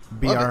 Yeah.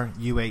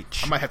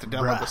 BRUH. I might have to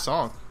download the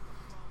song.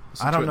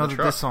 I don't know that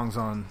this song's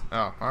on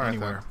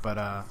anywhere,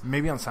 but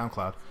maybe on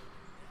SoundCloud.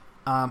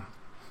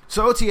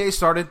 So OTA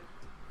started.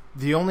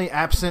 The only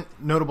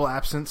notable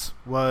absence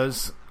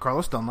was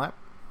Carlos Dunlap,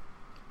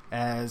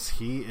 as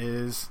he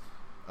is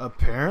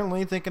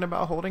apparently thinking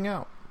about holding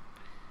out.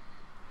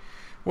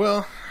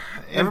 Well,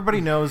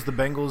 everybody knows the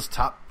Bengals'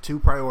 top 2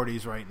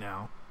 priorities right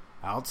now.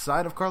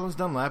 Outside of Carlos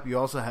Dunlap, you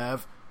also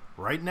have,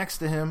 right next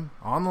to him,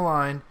 on the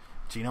line,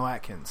 Geno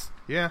Atkins.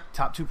 Yeah.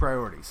 Top 2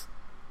 priorities.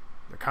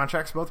 Their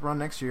contracts both run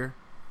next year.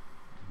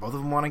 Both of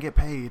them want to get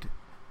paid.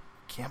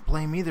 Can't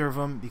blame either of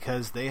them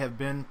because they have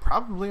been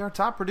probably our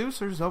top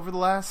producers over the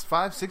last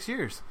 5-6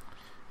 years.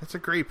 That's a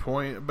great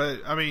point, but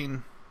I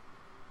mean,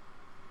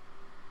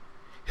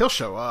 he'll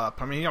show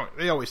up. I mean,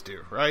 they always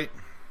do, right?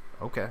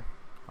 Okay,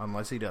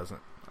 unless he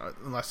doesn't.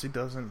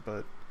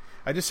 But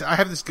I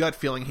have this gut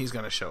feeling he's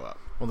going to show up.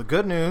 Well, the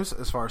good news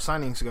as far as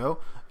signings go,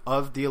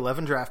 of the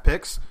 11 draft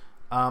picks,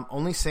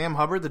 Only Sam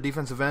Hubbard, the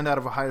defensive end out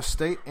of Ohio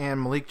State,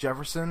 and Malik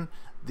Jefferson,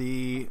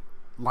 the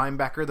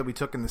linebacker that we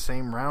took in the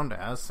same round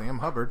as Sam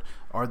Hubbard,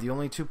 are the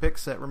only 2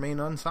 picks that remain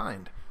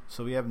unsigned.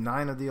 So we have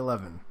 9 of the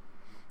 11.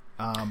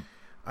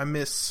 I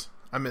miss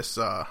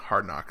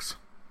Hard Knocks.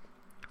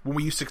 When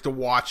we used to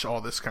watch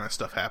all this kind of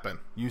stuff happen.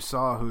 You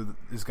saw who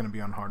is going to be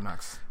on Hard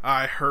Knocks.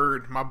 I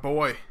heard my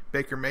boy,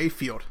 Baker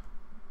Mayfield.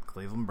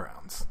 Cleveland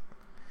Browns.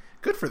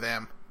 Good for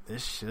them.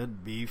 This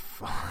should be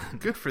fun.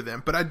 Good for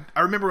them. But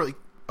I remember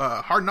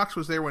Hard Knocks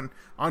was there when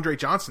Andre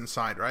Johnson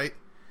signed, right?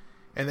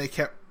 And they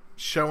kept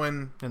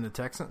showing... And the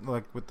Texans?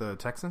 Like with the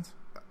Texans?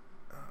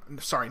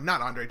 Sorry, not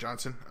Andre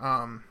Johnson.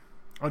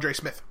 Andre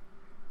Smith.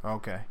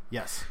 Okay,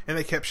 yes. And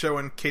they kept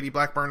showing Katie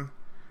Blackburn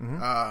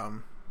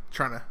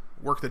trying to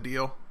work the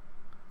deal.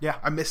 Yeah.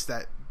 I missed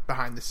that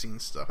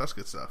behind-the-scenes stuff. That's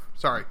good stuff.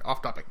 Sorry,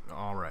 off topic.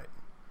 All right.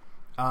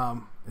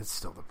 It's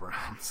still the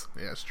Browns.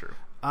 Yeah, it's true.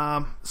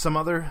 Some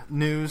other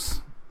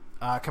news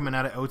coming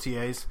out of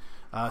OTAs.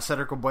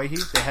 Cedric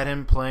Ogbuehi, they had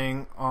him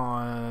playing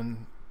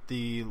on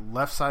the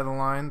left side of the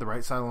line, the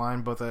right side of the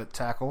line, both at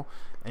tackle.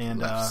 And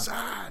Left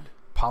side.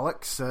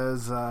 Pollock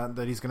says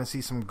that he's going to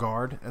see some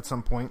guard at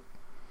some point.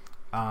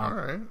 All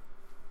right.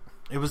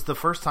 It was the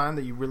first time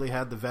that you really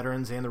had the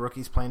veterans and the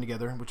rookies playing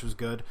together, which was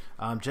good.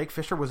 Jake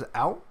Fisher was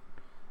out.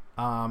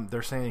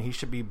 They're saying he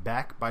should be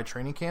back by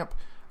training camp.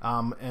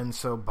 And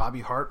so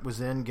Bobby Hart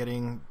was in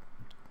getting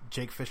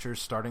Jake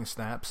Fisher's starting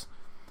snaps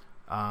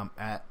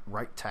at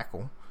right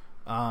tackle.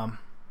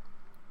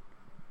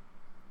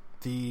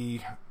 The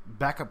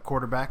backup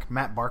quarterback,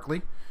 Matt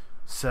Barkley,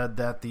 said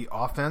that the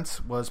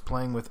offense was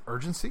playing with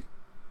urgency.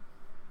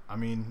 I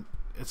mean,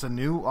 it's a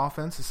new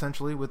offense,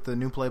 essentially, with the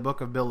new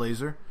playbook of Bill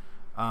Lazor.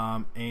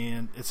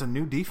 And it's a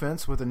new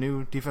defense with a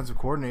new defensive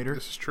coordinator.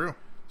 This is true.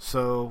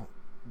 So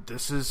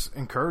this is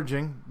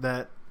encouraging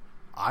that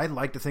I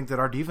like to think that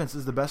our defense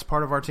is the best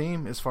part of our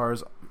team as far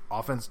as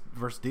offense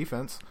versus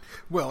defense.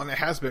 Well, and it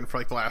has been for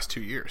like the last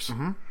 2 years.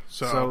 Mm-hmm.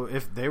 So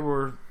if they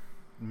were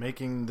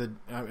making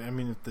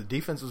if the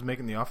defense was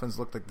making the offense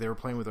look like they were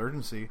playing with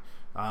urgency,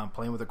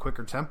 playing with a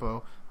quicker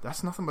tempo,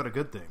 that's nothing but a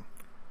good thing.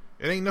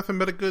 It ain't nothing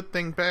but a good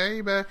thing,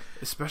 baby.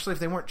 Especially if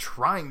they weren't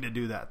trying to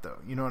do that, though.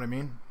 You know what I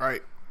mean?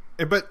 Right.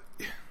 But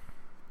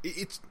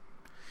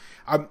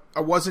I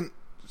wasn't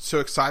so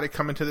excited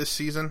coming to this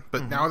season,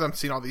 but now that I'm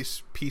seeing all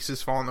these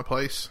pieces fall into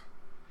place,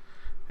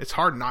 it's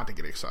hard not to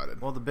get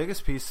excited. Well, the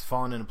biggest piece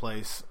falling into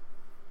place,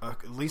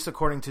 at least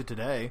according to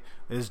today,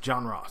 is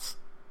John Ross.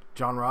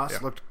 John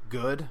Ross looked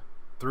good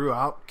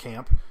throughout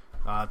camp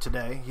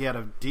today. He had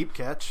a deep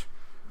catch.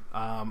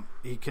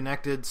 He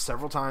connected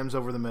several times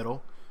over the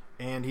middle,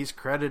 and he's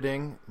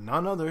crediting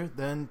none other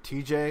than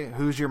TJ,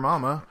 Who's Your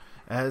Mama,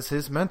 as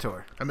his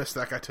mentor. I missed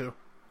that guy too.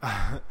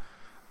 I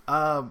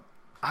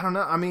don't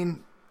know. I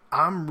mean,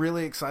 I'm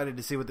really excited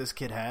to see what this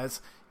kid has.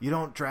 You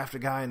don't draft a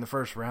guy in the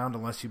first round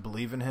unless you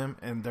believe in him,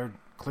 and they're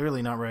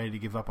clearly not ready to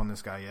give up on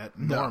this guy yet.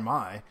 Nor am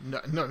I. No.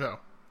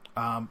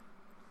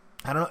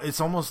 I don't know. It's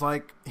almost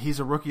like he's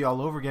a rookie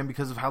all over again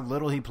because of how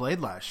little he played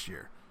last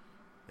year.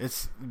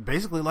 It's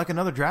basically like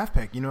another draft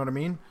pick. You know what I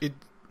mean?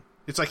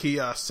 It's like he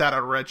sat out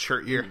a red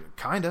shirt year.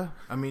 Kinda.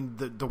 I mean,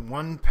 the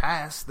one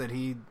pass that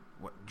he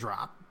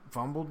dropped,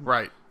 fumbled,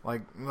 right?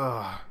 Like,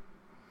 ugh.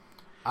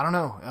 I don't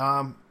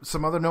know.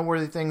 Some other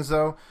noteworthy things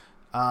though.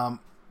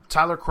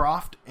 Tyler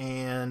Kroft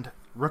and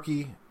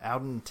rookie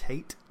Alden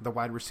Tate, the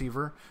wide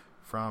receiver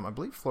from, I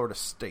believe, Florida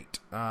State,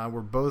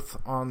 were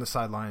both on the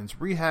sidelines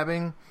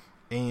rehabbing.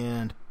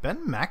 And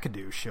Ben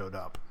McAdoo showed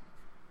up,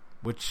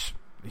 which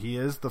he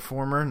is the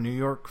former New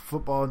York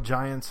Football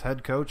Giants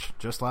head coach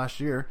just last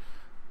year.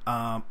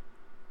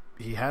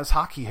 He has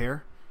hockey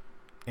hair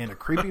and a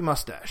creepy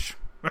mustache.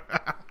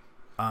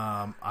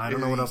 I don't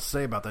know what else to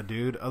say about that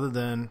dude other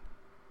than,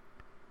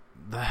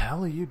 the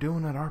hell are you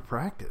doing at our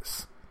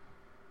practice?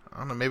 I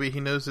don't know. Maybe he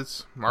knows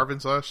it's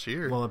Marvin's last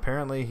year. Well,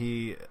 apparently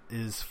he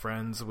is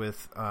friends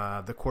with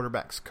the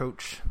quarterback's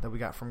coach that we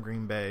got from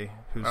Green Bay,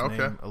 whose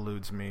name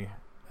eludes me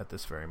at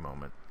this very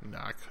moment. No,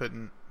 I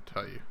couldn't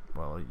tell you.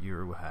 Well,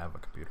 you have a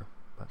computer.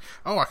 But.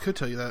 Oh, I could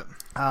tell you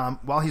that.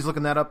 While he's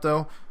looking that up,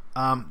 though,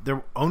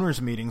 their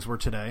owners' meetings were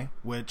today,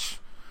 which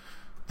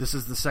this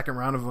is the second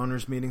round of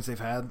owners' meetings they've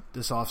had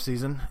this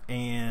offseason,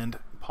 and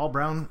Paul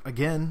Brown,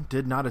 again,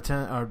 did not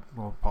attend.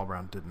 Paul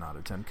Brown did not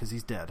attend because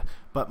he's dead.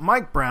 But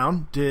Mike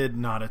Brown did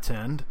not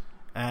attend,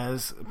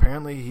 as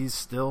apparently he's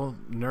still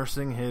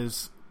nursing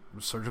his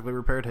surgically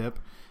repaired hip,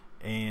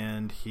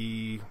 and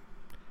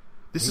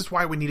This is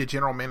why we need a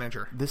general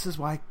manager. This is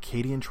why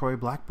Katie and Troy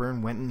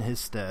Blackburn went in his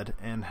stead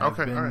and have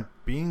been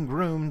being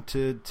groomed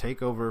to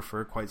take over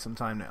for quite some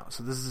time now.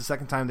 So this is the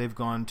second time they've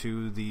gone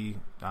to the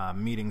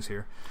meetings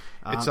here.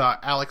 It's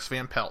Alex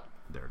Van Pelt.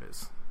 There it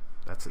is.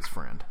 That's his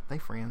friend. They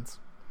friends.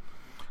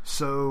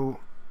 So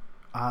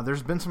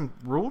there's been some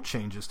rule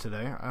changes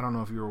today. I don't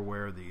know if you were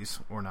aware of these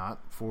or not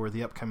for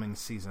the upcoming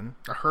season.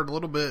 I heard a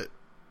little bit.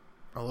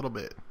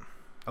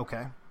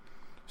 Okay.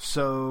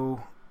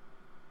 So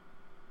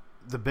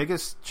the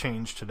biggest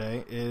change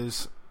today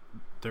is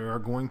there are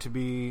going to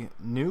be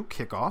new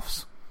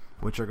kickoffs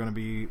which are going to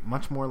be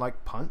much more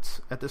like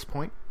punts at this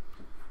point.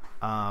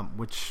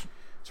 Which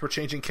So we're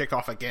changing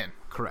kickoff again.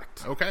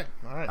 correct. Okay.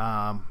 All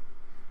right.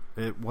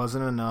 It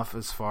wasn't enough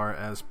as far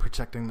as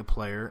protecting the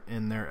player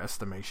in their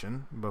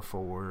estimation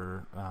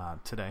before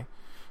today.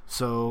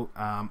 So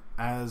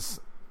as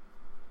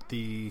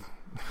the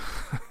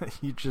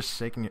you just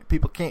shaking it.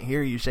 People can't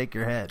hear you shake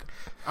your head.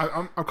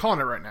 I'm calling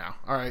it right now.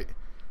 All right.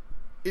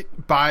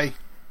 By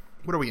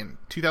what are we in?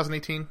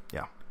 2018?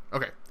 Yeah.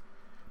 Okay.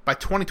 By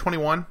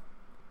 2021,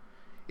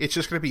 it's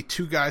just going to be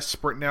two guys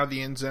sprinting out of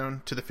the end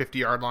zone to the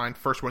 50-yard line.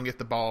 First one get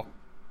the ball.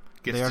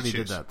 Gets They already to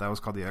choose. did that. That was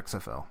called the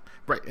XFL.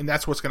 Right, and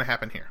that's what's going to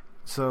happen here.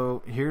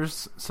 So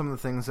here's some of the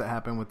things that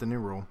happen with the new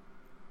rule.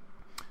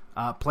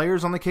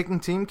 Players on the kicking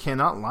team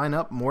cannot line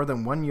up more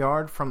than 1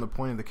 yard from the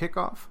point of the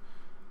kickoff.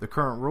 The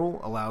current rule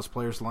allows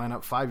players to line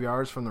up 5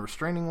 yards from the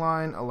restraining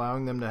line,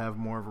 allowing them to have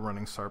more of a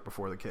running start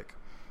before the kick.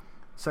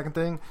 Second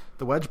thing,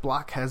 the wedge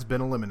block has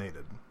been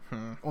eliminated.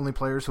 Only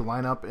players who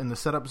line up in the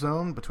setup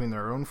zone between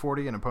their own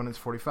 40 and opponent's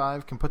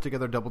 45 can put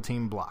together double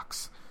team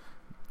blocks.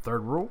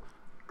 Third rule,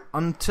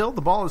 until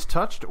the ball is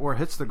touched or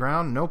hits the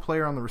ground, no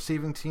player on the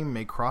receiving team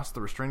may cross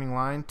the restraining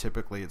line,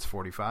 typically it's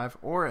 45,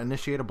 or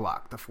initiate a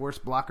block. The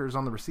forced blockers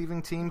on the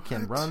receiving team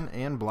can run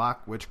and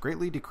block, which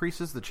greatly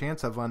decreases the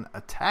chance of an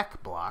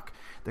attack block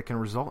that can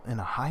result in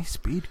a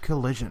high-speed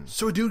collision.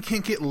 So a dude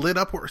can't get lit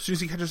up as soon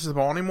as he catches the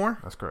ball anymore?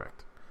 That's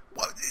correct.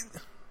 What?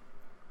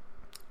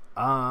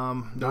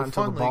 Not until the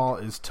fun ball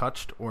is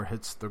touched or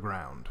hits the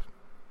ground.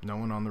 No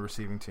one on the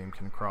receiving team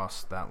can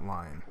cross that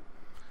line.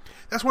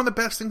 That's one of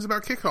the best things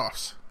about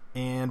kickoffs.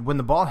 And when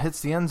the ball hits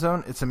the end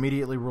zone, it's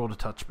immediately ruled a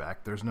touchback.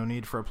 There's no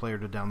need for a player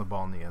to down the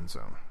ball in the end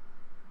zone.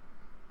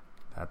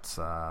 That's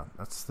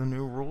the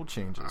new rule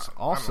changes.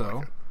 I Also, don't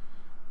like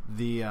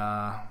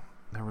it.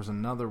 there was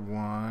another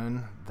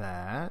one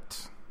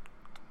that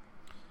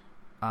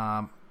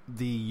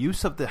the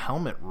use of the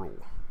helmet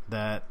rule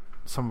that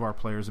some of our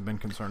players have been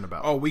concerned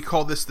about. Oh, we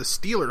call this the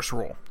Steelers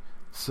rule.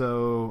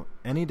 So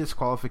any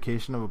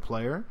disqualification of a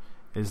player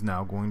is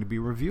now going to be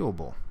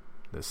reviewable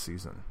this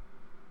season.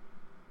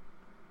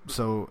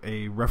 So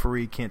a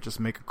referee can't just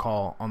make a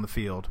call on the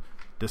field,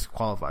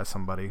 disqualify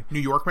somebody.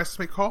 New York has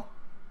to make a call?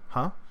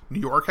 Huh?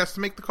 New York has to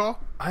make the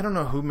call? I don't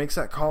know who makes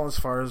that call as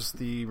far as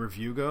the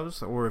review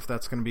goes, or if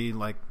that's going to be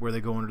like where they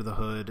go under the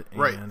hood and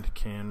Right.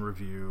 can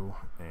review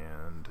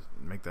and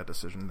make that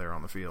decision there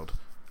on the field.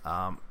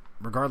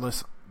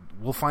 Regardless,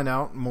 we'll find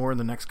out more in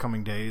the next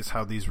coming days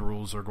how these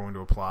rules are going to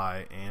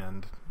apply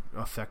and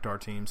affect our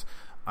teams.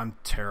 I'm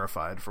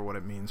terrified for what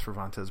it means for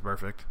Vontaze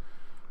Burfict.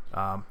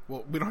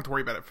 Well, we don't have to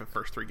worry about it for the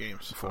first 3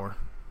 games. 4.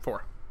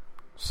 4.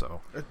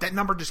 So, That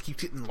number just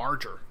keeps getting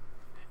larger,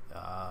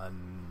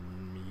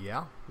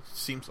 yeah. it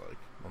seems like.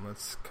 Well,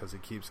 that's because he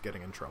keeps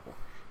getting in trouble.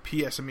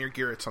 P.S. Amir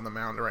Garrett's on the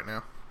mound right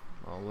now.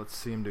 Well, let's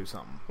see him do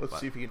something. Let's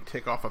see if he can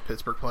tick off a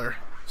Pittsburgh player.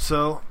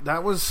 So,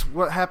 that was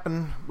what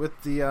happened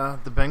with the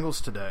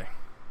Bengals today.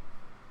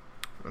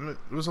 And it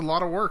was a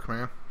lot of work,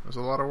 man. It was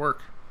a lot of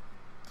work.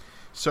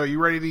 So, you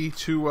ready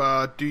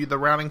to do the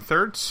rounding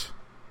thirds?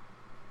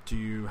 Do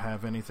you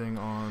have anything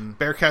on...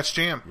 Bearcats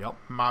Jam. Yep.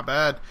 My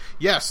bad.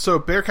 Yes, so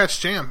Bearcats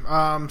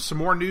Jam. Some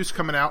more news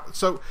coming out.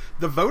 So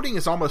the voting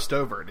is almost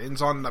over. It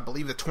ends on, I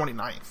believe, the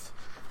 29th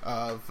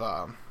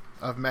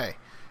of May.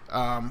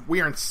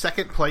 We are in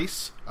second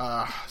place,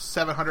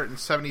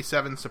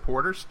 777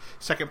 supporters.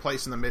 Second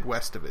place in the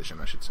Midwest Division,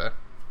 I should say.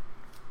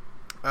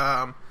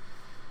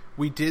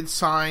 We did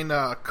sign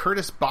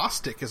Curtis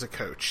Bostic as a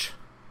coach.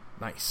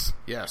 Nice.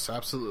 Yes,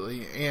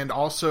 absolutely. And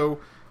also...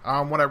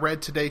 what I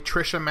read today,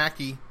 Trisha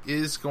Mackey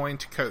is going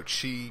to coach.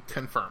 She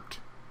confirmed.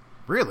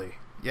 Really?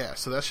 Yeah,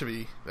 so that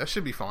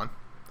should be fun.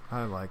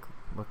 I like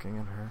looking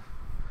at her.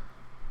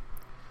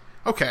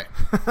 Okay.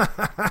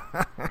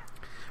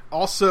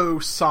 Also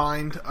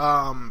signed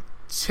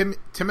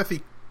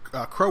Timothy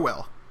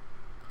Crowell.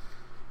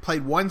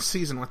 Played 1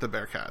 season with the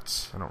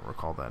Bearcats. I don't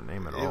recall that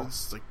name at It all.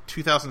 was like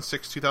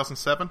 2006,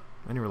 2007.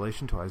 Any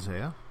relation to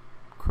Isaiah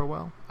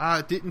Crowell?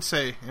 I didn't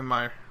say in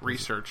my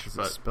research, Does it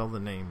but spell the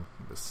name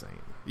the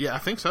same? yeah, I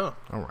think so.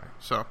 All right.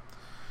 So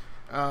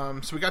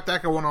we got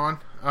that going on.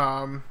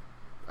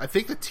 I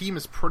think the team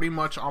is pretty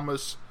much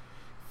almost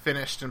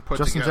finished and put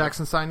Justin together.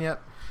 Jackson signed yet?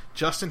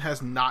 Justin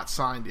has not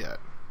signed yet.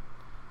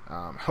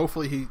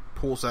 Hopefully he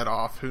pulls that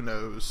off. Who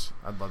knows?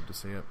 I'd love to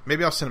see it.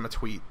 Maybe I'll send him a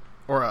tweet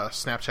or a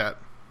Snapchat.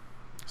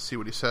 See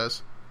what he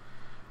says.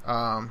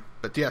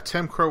 But yeah,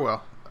 Tim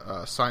Crowell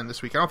signed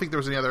this week. I don't think there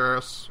was any other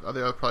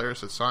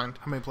players that signed.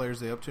 How many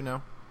players are they up to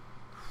now?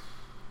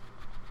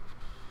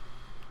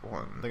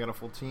 1. They got a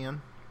full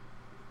team?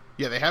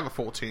 Yeah, they have a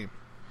full team.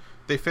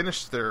 They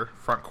finished their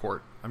front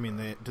court. I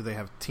mean, do they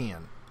have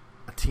 10?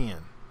 A 10.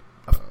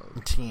 A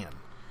 10.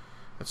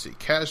 Let's see.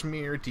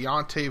 Cashmere,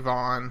 Deontay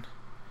Vaughn,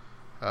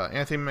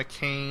 Anthony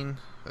McCain,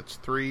 that's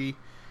 3.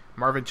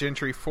 Marvin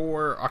Gentry,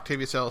 4.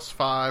 Octavius Ellis,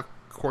 5.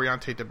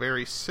 Coriante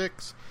DeBerry,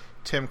 6.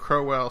 Tim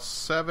Crowell,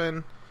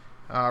 7.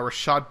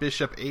 Rashad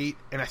Bishop, 8.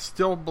 And I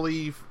still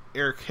believe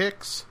Eric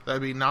Hicks,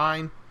 that'd be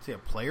 9. Is he a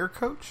player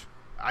coach?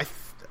 I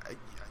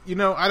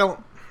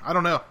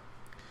don't know.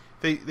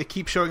 They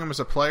keep showing him as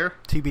a player.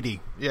 TBD.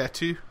 Yeah,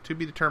 to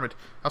be determined.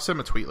 I'll send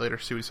him a tweet later,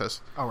 see what he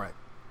says. All right.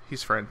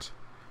 He's friends.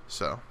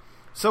 So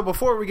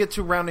before we get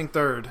to rounding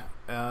third,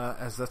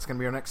 as that's going to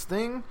be our next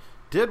thing,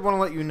 did want to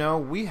let you know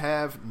we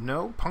have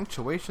no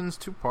punctuations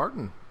to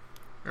pardon.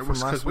 it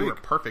was because we were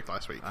perfect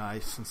last week. I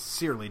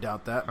sincerely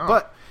doubt that. Oh.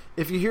 But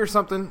if you hear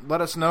something, let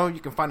us know. You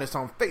can find us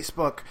on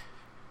Facebook,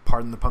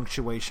 Pardon the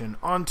Punctuation,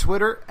 on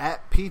Twitter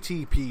at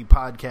PTP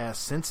Podcast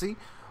Cincy,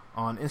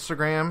 on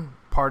Instagram,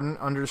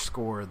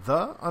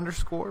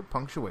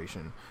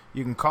 pardon_the_punctuation.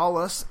 You can call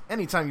us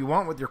anytime you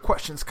want with your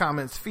questions,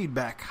 comments,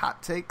 feedback,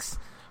 hot takes,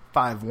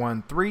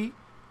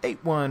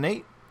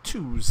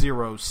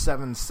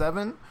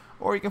 513-818-2077,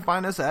 or you can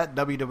find us at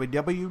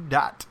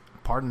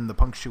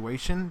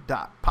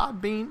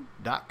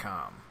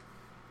www.pardonthepunctuation.podbean.com.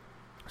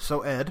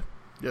 So, Ed,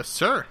 Yes,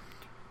 sir.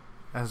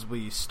 as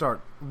we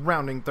start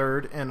rounding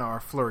third in our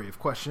flurry of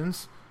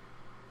questions,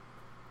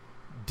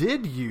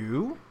 did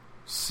you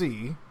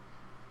see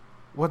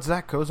what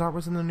Zach Kozar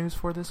was in the news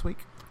for this week?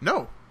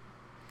 No.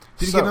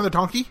 Did he So- get another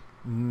donkey?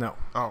 No.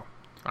 Oh,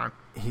 darn.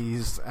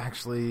 He's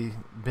actually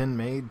been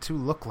made to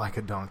look like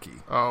a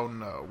donkey. Oh,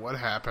 no. What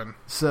happened?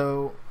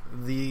 So,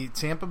 the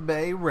Tampa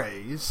Bay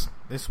Rays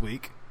this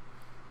week,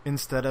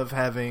 instead of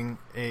having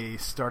a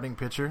starting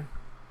pitcher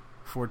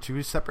for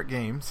 2 separate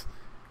games,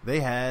 they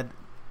had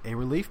a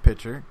relief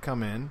pitcher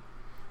come in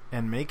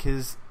and make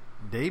his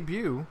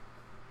debut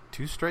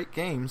 2 straight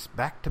games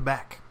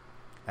back-to-back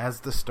as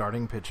the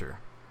starting pitcher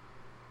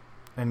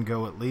and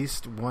go at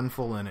least 1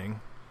 full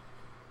inning.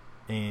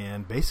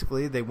 And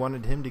basically, they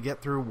wanted him to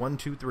get through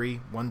 1-2-3,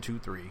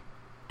 1-2-3,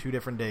 2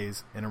 different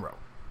days in a row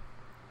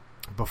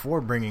before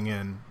bringing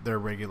in their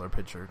regular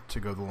pitcher to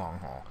go the long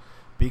haul,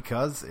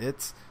 because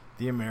it's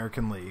the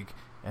American League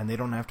and they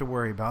don't have to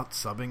worry about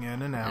subbing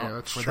in and out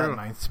that's for true. that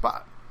 9th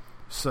spot.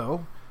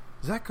 So,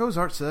 Zach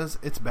Kozart says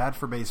it's bad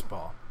for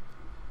baseball.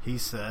 He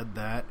said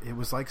that it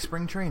was like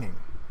spring training.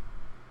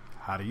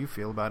 How do you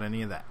feel about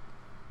any of that?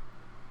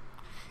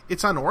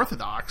 It's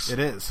unorthodox. It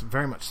is,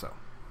 very much so.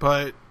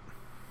 But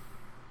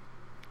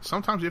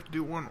sometimes you have to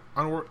do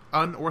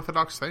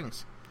unorthodox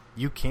things.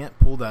 You can't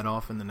pull that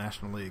off in the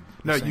National League.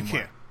 the No, same you way.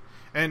 can't.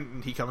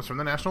 And he comes from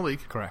the National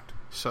League. Correct.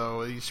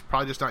 So he's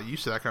probably just not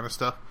used to that kind of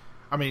stuff.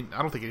 I mean,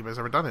 I don't think anybody's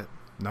ever done it.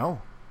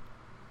 No.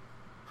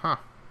 Huh.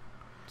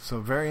 So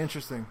very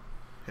interesting.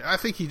 I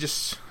think he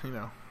just,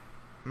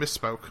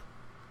 misspoke.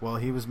 Well,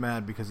 he was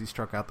mad because he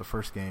struck out the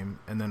first game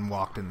and then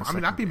walked in the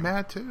second I'd be game.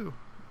 mad too.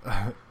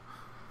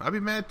 I'd be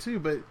mad too,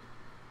 but,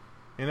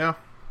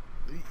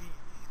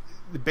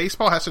 the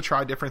baseball has to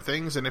try different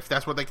things, and if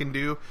that's what they can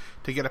do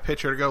to get a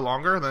pitcher to go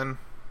longer, then,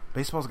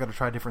 Baseball's got to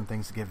try different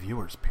things to get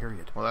viewers,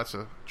 period. well, that's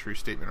a true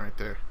statement right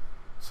there.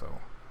 So,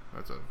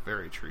 That's a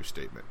very true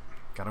statement.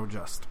 got to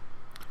adjust.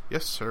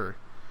 Yes, sir.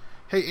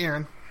 Hey,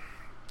 Aaron,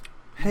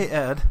 Hey,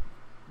 Ed.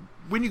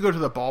 when you go to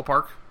the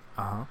ballpark,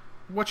 Uh-huh.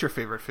 what's your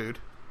favorite food?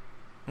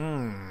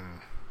 Hmm.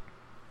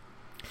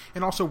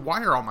 And also,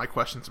 why are all my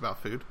questions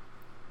about food?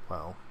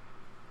 Well,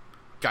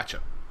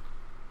 Gotcha.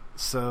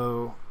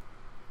 so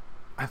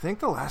I think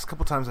the last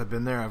couple times I've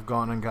been there, I've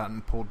gone and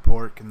gotten pulled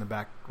pork in the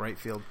back right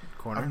field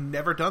corner. I've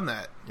never done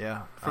that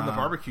Yeah. from the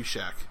barbecue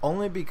shack.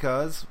 Only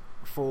because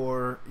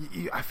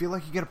I feel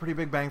like you get a pretty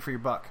big bang for your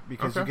buck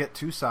because you Okay. get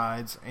 2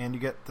 sides and you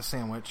get the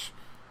sandwich,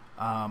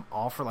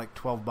 all for like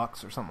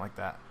 $12 or something like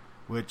that.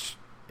 Which,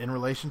 in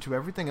relation to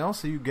everything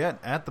else that you get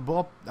at the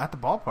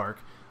ballpark,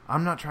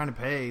 I'm not trying to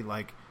pay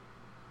like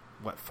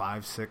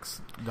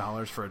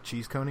 $5-6 for a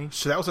cheese coney.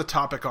 So that was a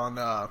topic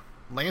on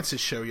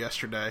Lance's show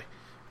yesterday.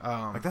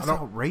 Like that's I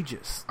don't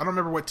outrageous I don't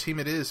remember what team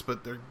it is,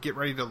 but they're getting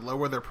ready to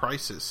lower their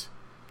prices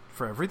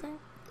for everything.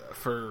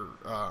 for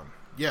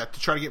to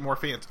try to get more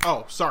fans.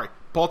 Oh, sorry,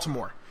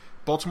 Baltimore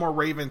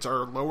Ravens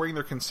are lowering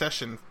their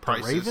concession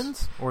prices. The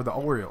Ravens or the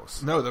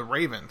Orioles? No, the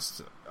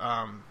Ravens.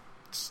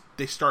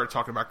 They started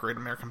talking about Great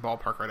American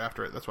Ballpark right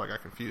after it. That's why I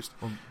got confused.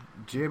 Well,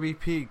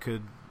 GABP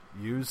could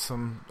use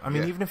some. I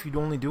mean, Yeah. even if you'd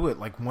only do it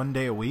like 1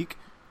 day a week.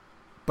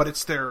 But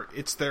it's their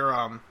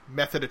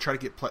method to try to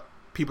get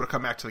people to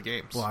come back to the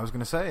games. Well, I was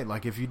going to say,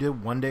 like, if you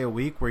did 1 day a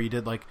week where you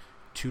did, like,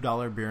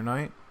 $2 beer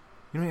night,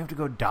 you don't even have to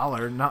go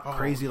dollar, not Oh,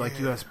 crazy like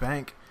yeah. U.S.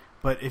 Bank.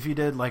 But if you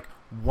did, like,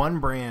 one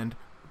brand,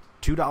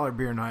 $2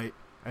 beer night,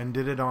 and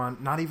did it on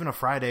not even a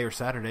Friday or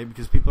Saturday,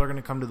 because people are going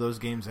to come to those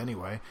games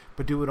anyway,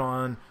 but do it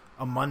on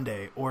a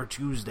Monday or a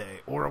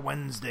Tuesday or a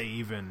Wednesday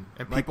even.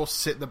 and Like, people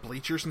sit in the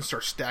bleachers and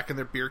start stacking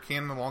their beer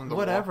can along the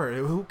wall. whatever.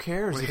 Who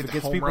cares When they if hit it the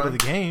gets home people to run. the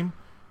game?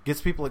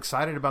 Gets people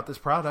excited about this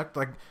product.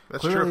 Like,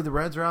 That's clearly true. the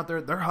Reds are out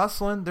there. They're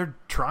hustling. They're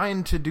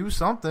trying to do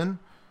something.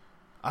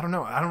 I don't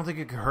know. I don't think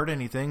it could hurt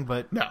anything,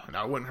 but No,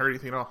 it wouldn't hurt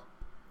anything at all.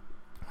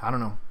 I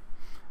don't know.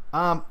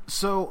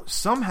 So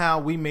somehow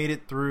we made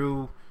it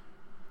through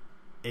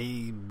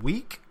a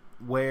week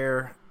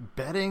where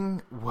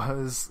betting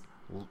was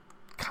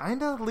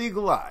kind of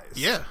legalized.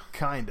 Yeah.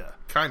 Kind of.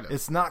 Kinda.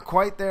 It's not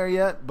quite there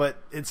yet, but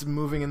it's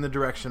moving in the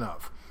direction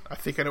of. I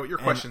think I know what your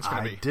question's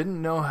going to I be.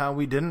 didn't know how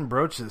we didn't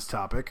broach this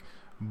topic,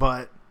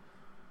 but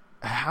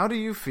how do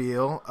you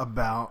feel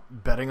about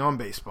betting on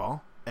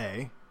baseball,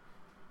 A?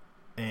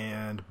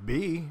 And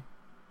B,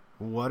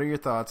 what are your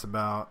thoughts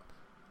about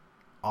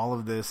all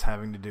of this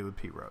having to do with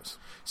Pete Rose?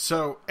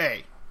 So,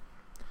 A,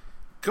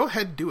 go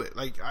ahead and do it.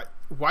 Like,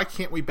 why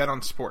can't we bet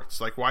on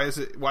sports? Like, why is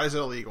it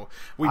illegal?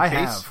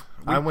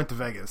 I went to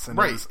Vegas, and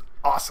it was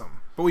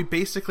awesome. But we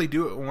basically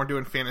do it when we're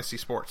doing fantasy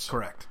sports.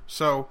 Correct.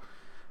 So,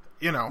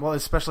 Well,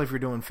 especially if you're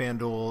doing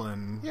FanDuel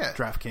and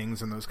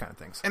DraftKings and those kind of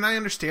things. And I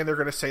understand they're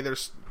going to say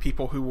there's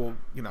people who will,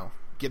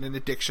 get an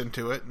addiction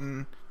to it,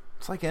 and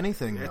it's like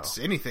anything, it's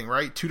anything,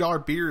 right?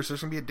 $2 beers,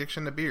 there's going to be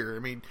addiction to beer. I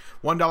mean,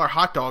 $1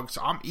 hot dogs,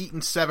 I'm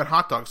eating 7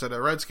 hot dogs at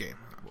a Reds game.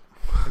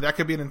 And that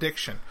could be an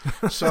addiction.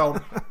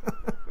 So,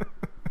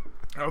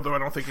 although I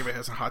don't think anybody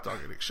has a hot dog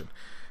addiction.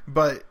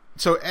 But,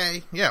 so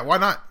A, why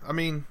not? I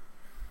mean,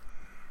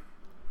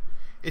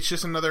 it's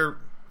just another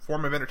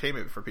form of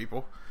entertainment for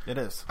people. It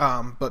is.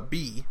 But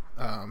B,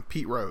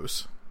 Pete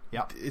Rose.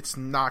 Yep. It's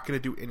not going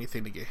to do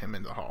anything to get him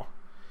in the Hall.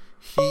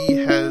 He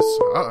has...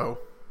 Uh-oh.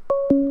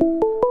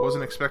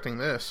 Wasn't expecting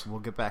this. We'll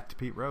get back to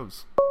Pete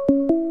Rose.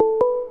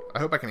 I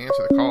hope I can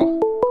answer the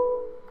call.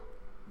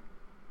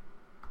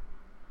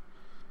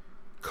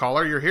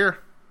 Caller, you're here.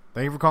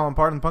 Thank you for calling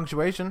Pardon the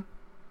Punctuation.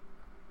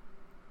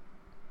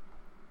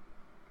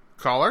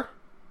 Caller?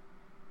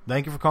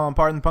 Thank you for calling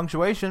Pardon the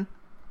Punctuation.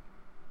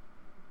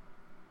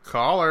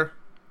 Caller?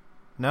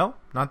 No?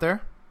 Not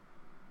there?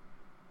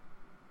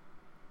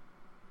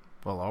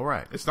 Well, all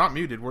right. It's not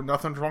muted.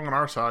 Nothing's wrong on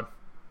our side.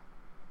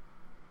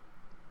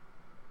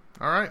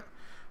 All right.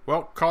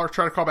 Well, caller,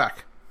 try to call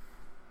back.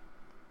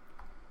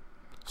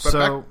 But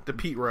back to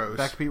Pete Rose.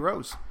 Back to Pete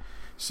Rose.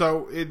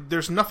 So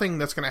there's nothing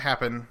that's going to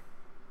happen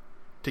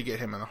to get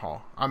him in the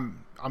Hall.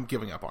 I'm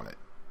giving up on it.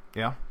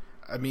 Yeah.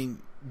 I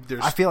mean,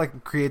 I feel like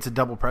it creates a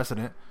double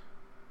precedent.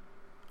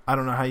 I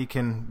don't know how you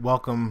can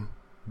welcome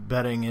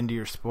betting into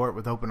your sport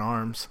with open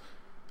arms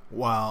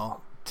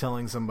while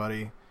telling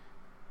somebody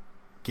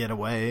get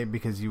away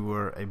because you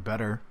were a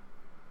bettor.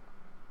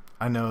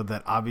 I know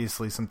that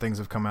obviously some things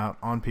have come out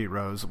on Pete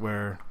Rose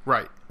where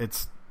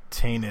it's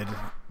tainted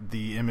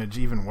the image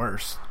even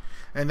worse.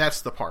 And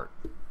that's the part.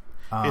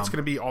 It's going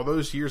to be all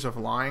those years of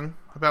lying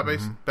about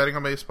betting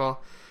on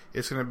baseball.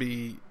 It's going to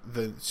be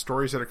the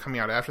stories that are coming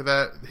out after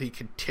that. He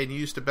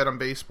continues to bet on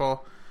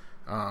baseball.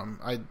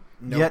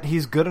 Yet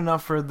he's good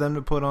enough for them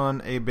to put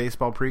on a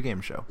baseball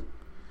pregame show.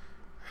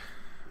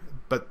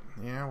 But,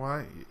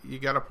 you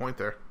got a point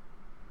there.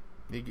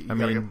 You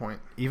got a good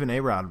point. Even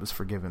A-Rod was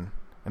forgiven.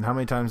 And how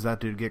many times that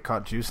dude get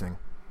caught juicing?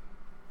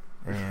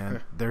 And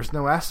there's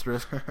no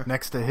asterisk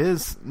next to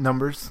his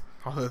numbers.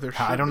 Although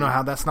I don't know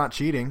how that's not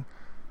cheating.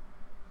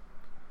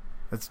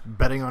 That's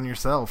betting on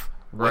yourself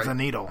with a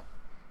needle.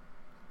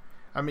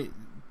 I mean,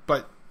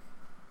 but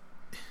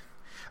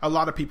a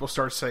lot of people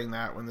started saying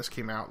that when this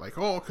came out. Like,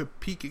 could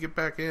Pete get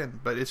back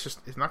in? But it's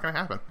not going to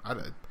happen.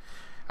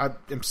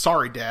 I'm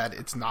sorry, Dad.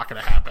 It's not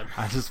going to happen.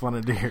 I just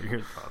wanted to hear your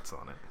thoughts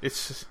on it.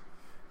 It's just...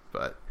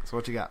 But... So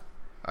what you got?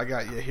 I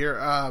got you here.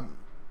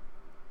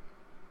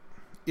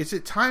 Is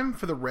it time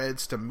for the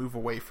Reds to move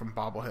away from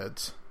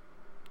bobbleheads?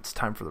 It's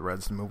time for the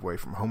Reds to move away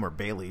from Homer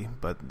Bailey,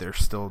 but they're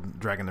still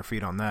dragging their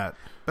feet on that.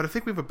 But I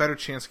think we have a better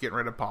chance of getting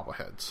rid of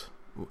bobbleheads.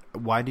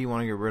 Why do you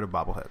want to get rid of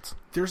bobbleheads?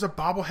 There's a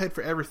bobblehead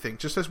for everything.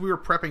 Just as we were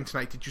prepping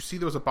tonight, did you see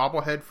there was a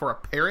bobblehead for a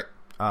parrot?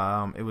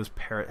 It was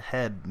Parrot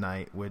Head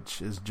Night,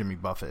 which is Jimmy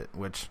Buffett,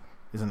 which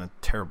isn't a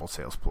terrible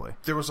sales play.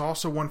 There was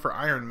also one for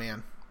Iron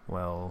Man.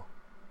 Well,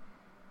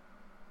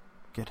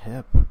 get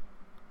hip.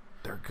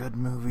 They're good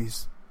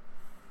movies.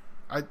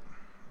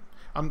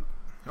 I'm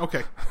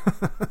okay.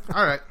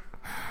 All right.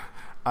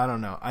 I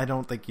don't know. I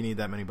don't think you need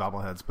that many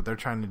bobbleheads, but they're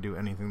trying to do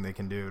anything they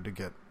can do to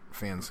get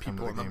fans to come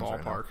to the games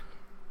right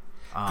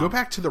now. Go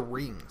back to the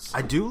rings.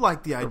 I do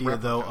like the idea,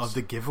 though, of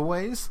the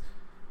giveaways.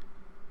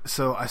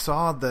 So I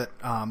saw that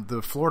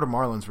the Florida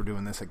Marlins were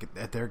doing this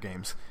at their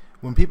games.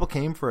 When people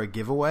came for a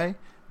giveaway,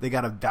 they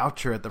got a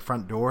voucher at the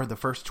front door. The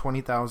first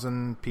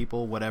 20,000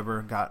 people,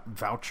 whatever, got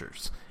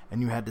vouchers.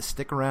 And you had to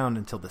stick around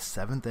until the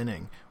 7th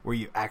inning where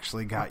you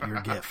actually got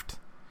your gift.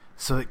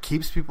 So it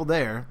keeps people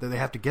there. That they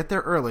have to get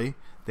there early.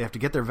 They have to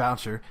get their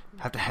voucher,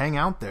 have to hang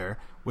out there,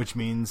 which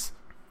means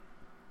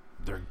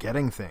they're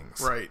getting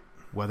things. Right.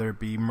 Whether it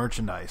be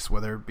merchandise,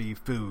 whether it be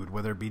food,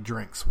 whether it be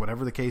drinks,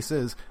 whatever the case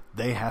is,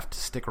 they have to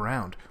stick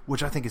around,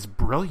 which I think is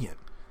brilliant.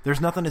 There's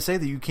nothing to say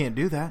that you can't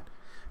do that.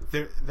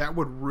 That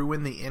would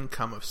ruin the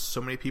income of so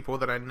many people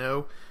that I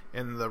know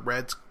in the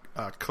Reds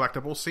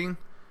collectible scene.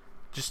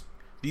 Just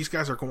these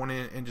guys are going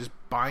in and just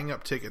buying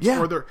up tickets,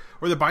 or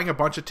they're buying a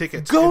bunch of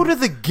tickets. Go to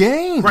the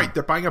game, right?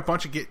 They're buying a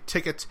bunch of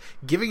tickets,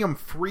 giving them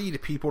free to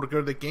people to go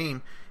to the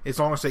game as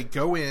long as they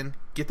go in,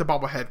 get the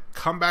bobblehead,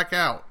 come back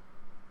out.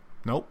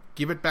 Nope,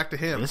 give it back to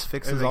him. This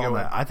fixes all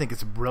that. I think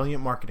it's a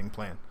brilliant marketing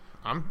plan,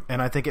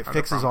 and I think it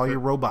fixes all your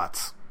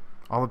robots,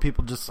 all the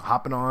people just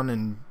hopping on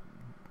and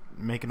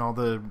making all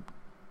the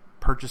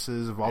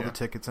purchases of all the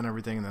tickets and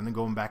everything, and then they're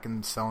going back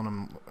and selling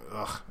them.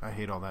 Ugh, I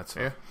hate all that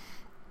stuff.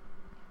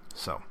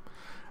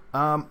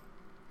 Yeah.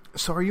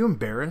 So are you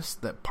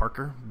embarrassed that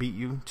Parker beat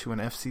you to an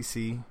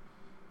FCC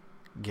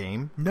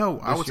game? No,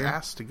 I was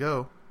asked to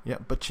go. Yeah,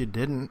 but you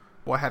didn't.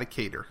 Well, I had to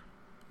cater.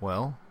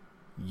 Well,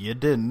 you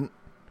didn't.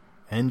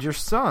 And your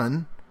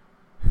son,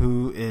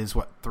 who is,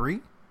 3?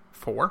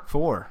 4.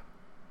 4,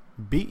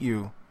 beat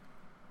you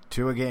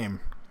to a game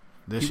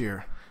this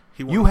year.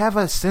 He won. You have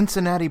a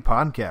Cincinnati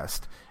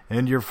podcast,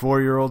 and your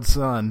 4-year-old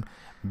son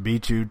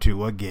beat you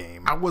to a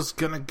game. I was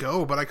going to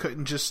go, but I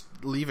couldn't just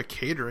leave a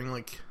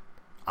catering.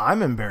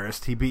 I'm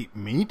embarrassed he beat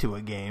me to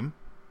a game.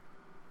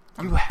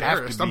 I'm You have to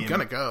embarrassed. be I'm going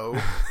to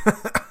go.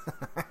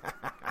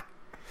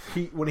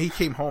 When he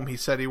came home, he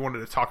said he wanted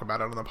to talk about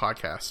it on the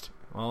podcast.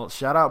 Well,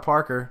 shout out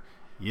Parker.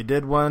 You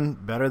did one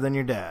better than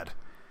your dad.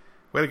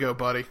 Way to go,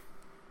 buddy.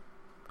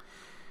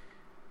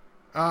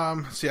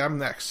 See, I'm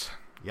next.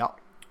 Yep.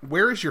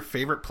 Where is your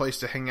favorite place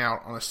to hang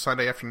out on a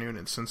Sunday afternoon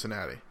in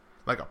Cincinnati?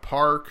 Like a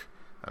park,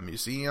 a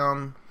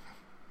museum?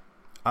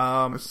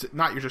 Not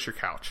just your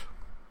couch.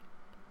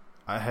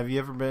 Have you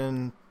ever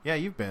been? Yeah,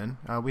 you've been.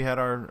 We had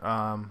our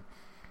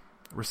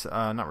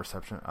not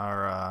reception,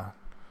 our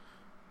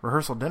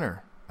rehearsal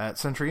dinner at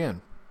Century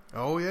Inn.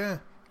 Oh yeah.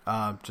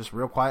 Just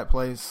real quiet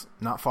place,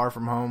 not far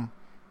from home,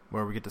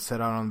 where we get to sit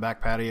out on the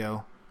back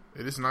patio,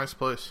 It is a nice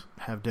place.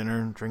 have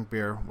dinner, drink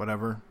beer,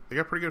 whatever. They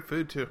got pretty good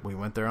food too. We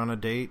went there on a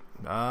date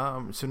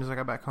as soon as I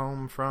got back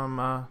home from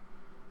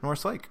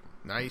North Lake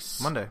Nice.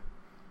 Monday.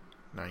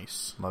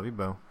 Nice. Love you,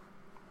 Bo.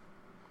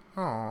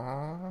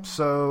 Aww.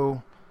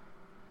 So,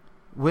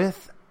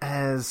 with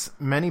as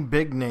many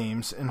big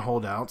names and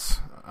holdouts,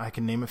 I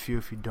can name a few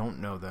if you don't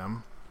know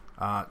them.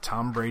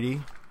 Tom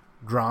Brady,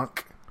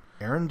 Gronk,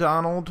 Aaron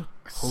Donald,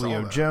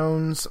 Julio that.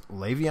 Jones,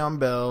 Le'Veon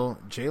Bell,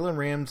 Jalen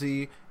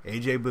Ramsey,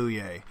 AJ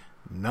Bouye.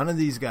 None of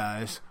these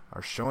guys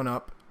are showing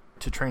up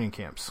to training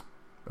camps.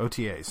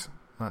 OTAs.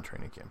 Not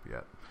training camp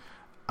yet.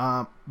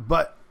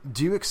 But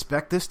do you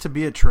expect this to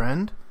be a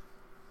trend?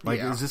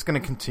 Yeah. Is this going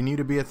to continue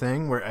to be a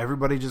thing where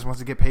everybody just wants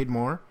to get paid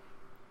more?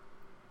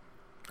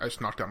 I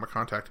just knocked out my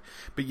contact.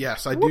 But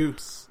yes, I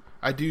Whoops. do.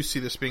 I do see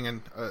this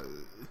being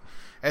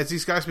as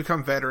these guys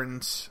become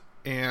veterans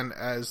and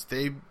as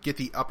they get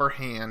the upper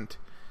hand.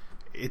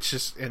 It's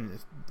just, and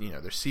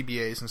there's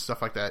CBAs and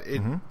stuff like that.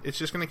 It's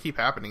just going to keep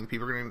happening.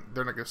 People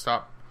they're not going to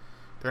stop.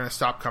 They're going to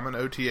stop coming to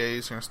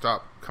OTAs. They're going to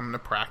stop coming to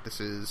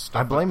practices.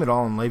 I blame it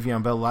all on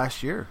Le'Veon Bell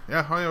last year.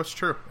 Yeah, it's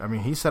true. I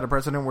mean, he set a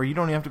precedent where you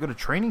don't even have to go to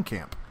training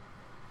camp.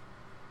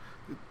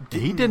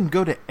 He didn't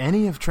go to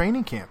any of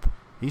training camp.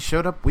 He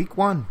showed up week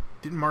 1.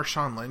 Didn't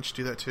Marshawn Lynch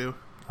do that too?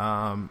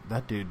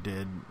 That dude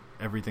did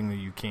everything that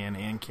you can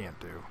and can't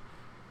do.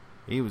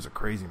 He was a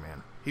crazy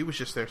man. He was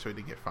just there so he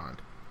didn't get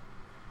fined.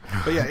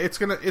 But yeah, it's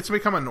gonna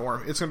become a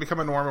norm. It's gonna become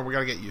a norm, and we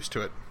gotta get used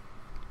to it.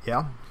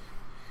 Yeah.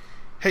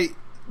 Hey,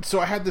 so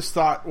I had this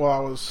thought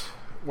while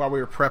we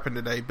were prepping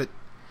today. But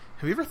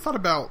have you ever thought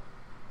about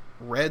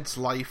Red's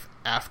life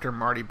after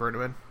Marty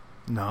Burnham?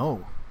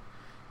 No.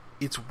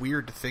 It's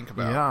weird to think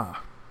about. Yeah.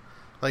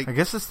 Like, I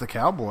guess it's the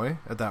cowboy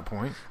at that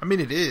point. I mean,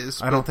 it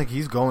is. I don't think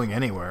he's going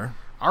anywhere.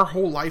 Our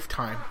whole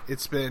lifetime,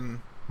 it's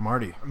been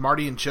Marty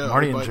and Joe.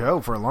 and Joe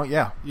for a long,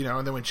 yeah.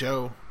 And then when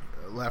Joe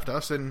left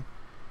us, and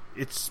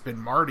it's been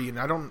Marty, and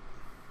I don't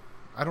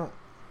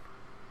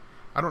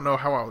know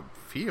how I would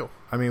feel.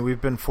 I mean, we've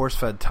been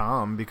force-fed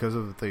Tom because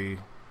of the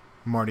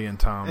Marty and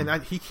Tom.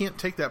 And he can't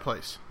take that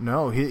place.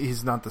 No,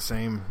 he's not the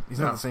same. He's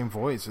No. not the same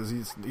voice.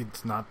 He's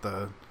not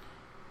the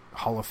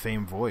Hall of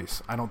Fame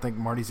voice. I don't think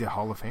Marty's a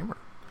Hall of Famer.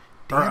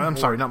 I'm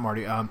sorry, not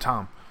Marty.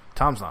 Tom.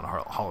 Tom's not a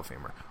Hall of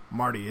Famer.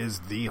 Marty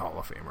is the Hall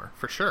of Famer.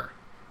 For sure.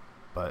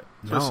 But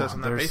So it says in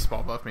that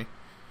baseball above me.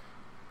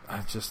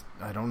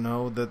 I don't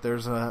know that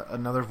there's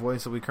another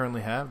voice that we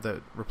currently have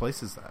that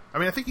replaces that. I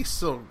mean, I think he's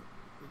still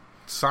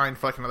signed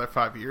for like another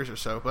 5 years or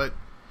so, but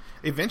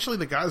eventually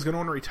the guy's going to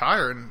want to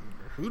retire, and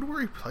who do we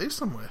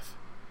replace him with?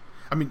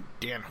 I mean,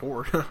 Dan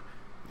Horde.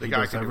 He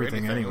does can do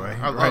everything anything. anyway.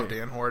 I love Right.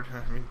 Dan Horde.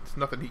 I mean, it's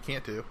nothing he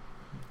can't do.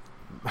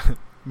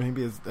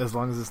 Maybe as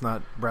long as it's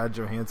not Brad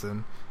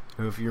Johansson,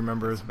 who, if you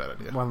remember, That's a bad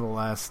idea. one of the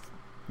last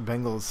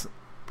Bengals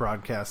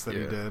broadcasts that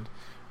he did,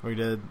 where he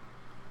did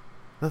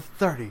the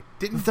 30,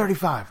 the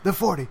 35, the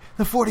 40,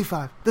 the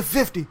 45, the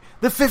 50,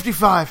 the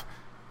 55.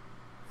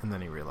 And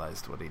then he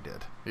realized what he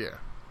did. Yeah.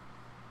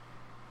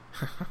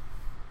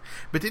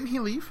 But didn't he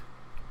leave?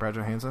 Brad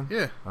Johansson?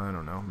 Yeah. I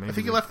don't know. Maybe I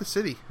think he left the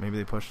city. Maybe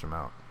they pushed him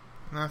out.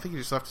 No, I think he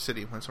just left the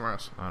city and went somewhere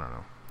else. I don't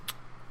know.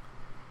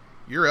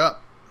 You're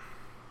up.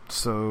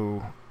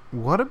 So,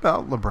 what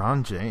about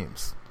LeBron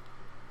James?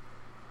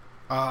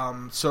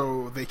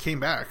 So they came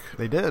back.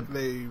 They did.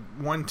 They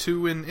won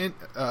 2 in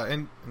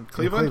Cleveland. In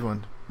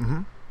Cleveland.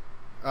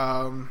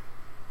 Mm-hmm.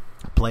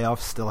 Playoffs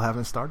still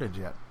haven't started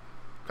yet.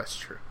 That's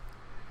true.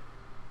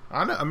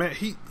 I know. I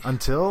mean,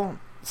 Until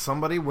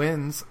somebody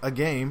wins a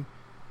game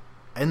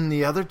in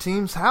the other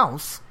team's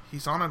house,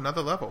 he's on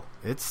another level.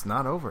 it's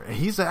not over.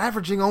 He's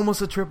averaging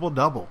almost a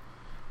triple-double.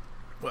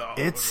 Well,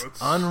 It's let's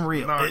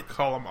unreal. Not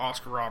call him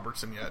Oscar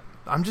Robertson yet.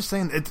 I'm just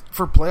saying, it's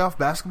for playoff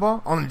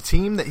basketball on a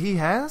team that he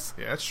has,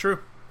 Yeah, that's true.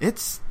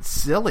 it's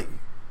silly.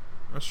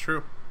 That's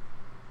true.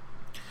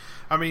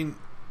 I mean,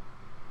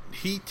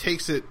 he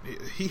takes it.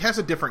 He has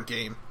a different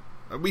game.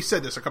 We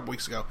said this a couple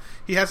weeks ago.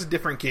 He has a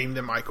different game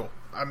than Michael.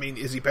 I mean,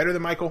 is he better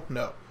than Michael?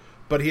 No.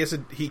 but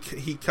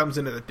he comes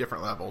in at a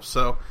different level.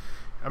 So,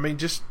 I mean,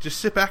 just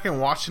sit back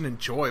and watch and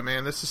enjoy,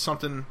 man. This is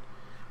something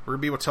we're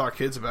gonna be able to tell our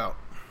kids about.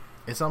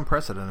 It's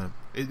unprecedented.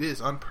 It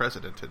is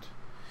unprecedented.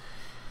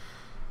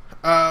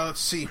 Let's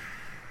see.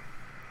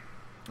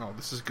 Oh,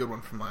 this is a good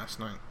one from last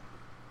night.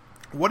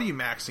 What are you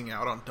maxing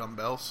out on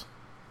dumbbells?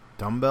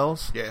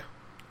 Dumbbells? Yeah.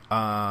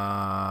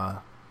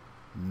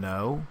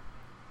 No.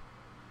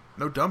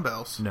 No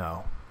dumbbells?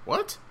 No.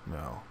 What?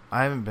 No.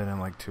 I haven't been in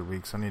like 2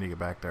 weeks. I need to get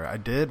back there. I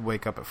did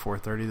wake up at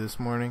 4:30 this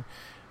morning,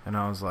 and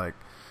I was like,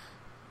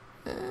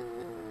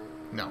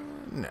 No.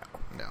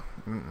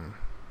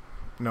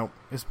 Nope.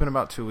 It's been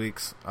about 2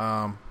 weeks.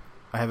 I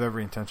have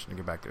every intention to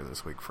get back there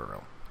this week for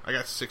real. I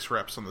got 6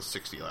 reps on the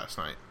 60 last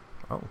night.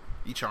 Oh.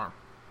 Each arm.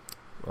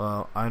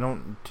 Well, I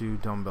don't do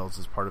dumbbells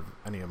as part of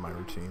any of my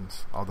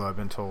routines, although I've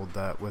been told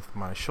that with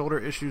my shoulder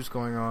issues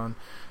going on,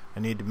 I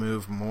need to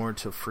move more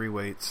to free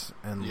weights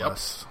and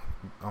less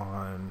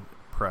on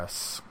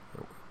press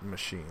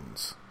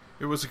machines.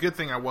 It was a good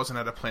thing I wasn't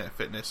at a Planet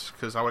Fitness,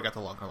 because I would have got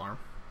the lung alarm.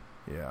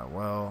 Yeah,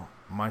 well,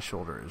 my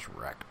shoulder is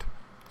wrecked,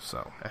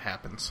 so. That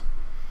happens.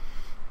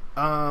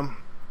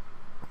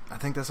 I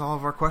think that's all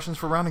of our questions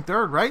for rounding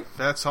third, right?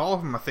 That's all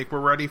of them. I think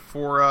we're ready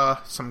for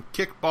some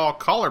kickball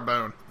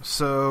collarbone.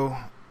 So,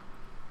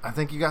 I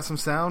think you got some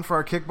sound for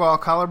our kickball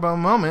collarbone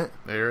moment.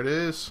 There it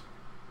is.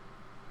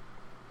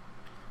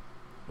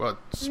 Well,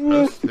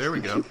 there we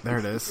go. There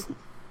it is.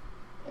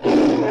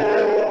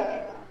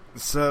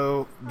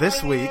 So,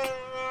 this week,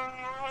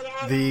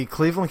 the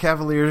Cleveland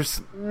Cavaliers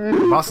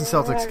Boston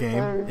Celtics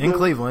game in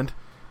Cleveland,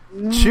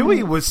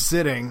 Chewy was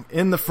sitting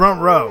in the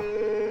front row.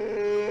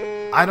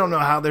 I don't know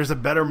how there's a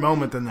better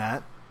moment than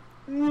that.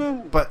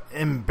 But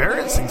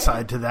embarrassing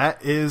side to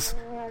that is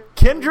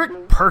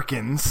Kendrick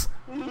Perkins,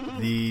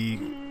 the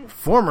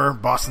former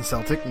Boston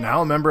Celtic,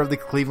 now a member of the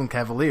Cleveland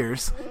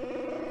Cavaliers,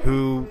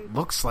 who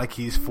looks like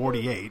he's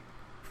 48,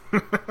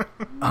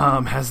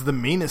 has the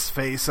meanest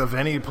face of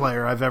any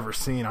player I've ever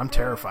seen. I'm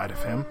terrified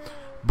of him.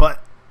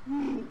 But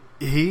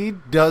he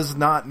does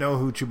not know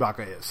who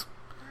Chewbacca is.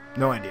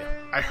 No idea.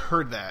 I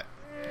heard that.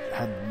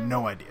 Had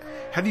no idea.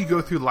 How do you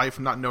go through life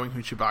not knowing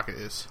who Chewbacca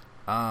is?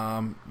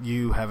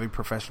 You have a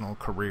professional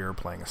career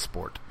playing a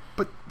sport.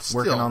 But still,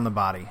 working on the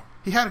body.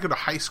 He had to go to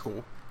high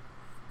school.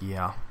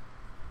 Yeah.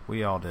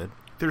 We all did.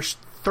 There's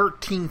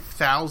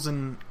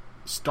 13,000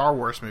 Star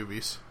Wars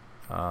movies.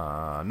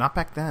 Not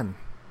back then.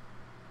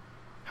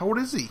 How old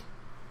is he?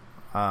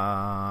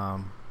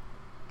 I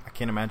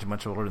can't imagine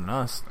much older than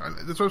us.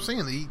 That's what I'm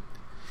saying.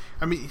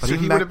 But so even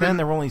he back would have then, been,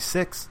 there were only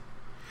 6.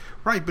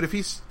 Right, but if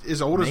he's as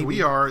old as we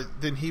Maybe. are,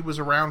 then he was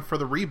around for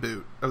the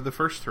reboot of the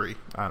first 3.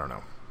 I don't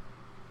know.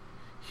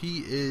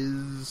 He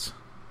is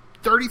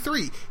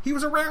 33. He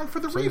was around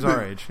for the reboot. He's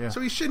our age, yeah. So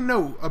he should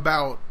know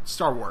about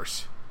Star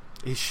Wars.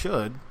 He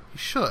should. He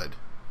should.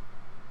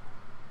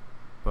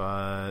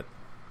 But,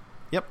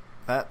 yep,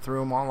 that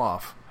threw him all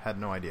off.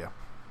 Had no idea.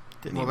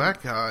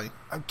 That guy.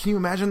 Can you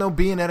imagine, though,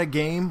 being at a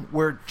game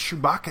where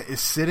Chewbacca is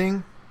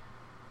sitting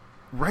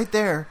right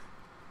there,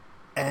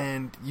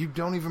 and you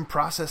don't even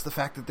process the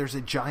fact that there's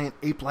a giant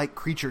ape-like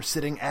creature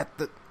sitting at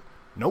the...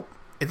 Nope.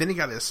 And then he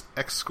got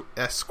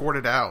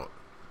escorted out.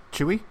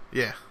 Chewie?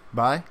 Yeah.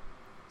 By?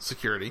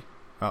 Security.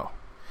 Oh.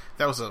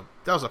 That was a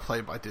play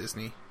by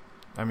Disney.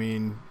 I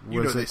mean, You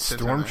was know it they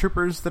sent him there.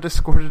 stormtroopers that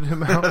escorted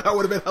him out? That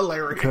would have been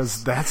hilarious.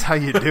 Because that's how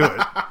you do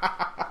it.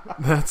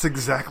 That's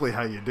exactly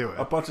how you do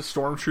A it. bunch of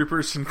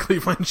stormtroopers in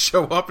Cleveland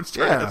show up and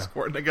start Yeah.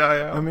 escorting the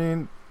guy out. I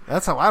mean,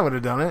 that's how I would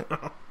have done it.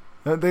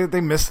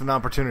 They missed an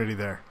opportunity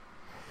there.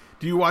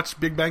 Do you watch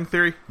Big Bang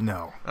Theory?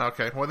 No.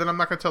 Okay, well then I'm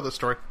not going to tell this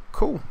story.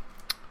 Cool.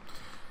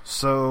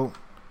 So,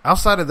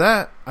 outside of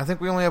that, I think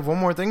we only have one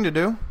more thing to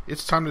do.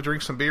 It's time to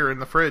drink some beer in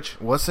the fridge.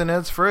 What's in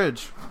Ed's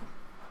fridge?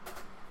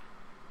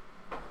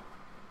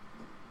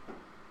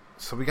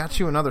 So we got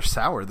you another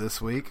sour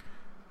this week.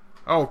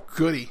 Oh,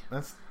 goody.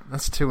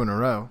 That's 2 in a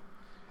row.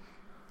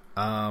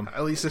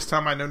 At least this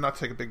time I know not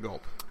to take a big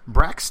gulp.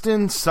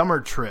 Braxton Summer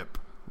Trip.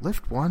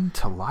 Lift one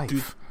to life.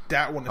 Dude,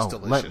 that one is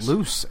Let delicious.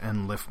 loose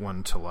and lift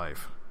one to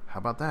life. How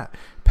about that?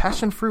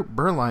 Passion fruit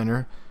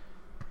Berliner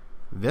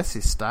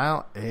Vessi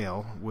style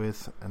ale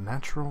with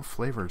natural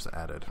flavors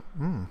added.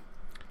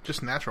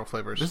 Just natural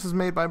flavors. This is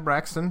made by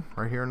Braxton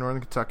right here in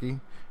Northern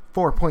Kentucky.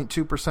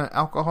 4.2%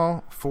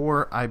 alcohol,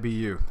 4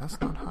 IBU. That's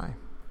not high.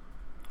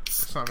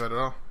 It's not bad at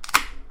all.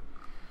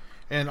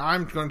 And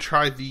I'm going to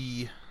try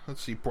the,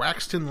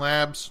 Braxton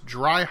Labs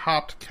Dry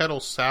Hopped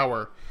Kettle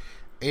Sour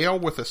Ale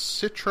with a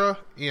Citra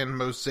and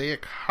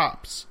Mosaic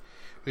hops.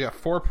 We got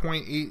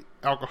 4.8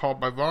 alcohol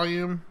by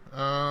volume.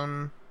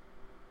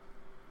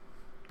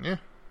 Yeah.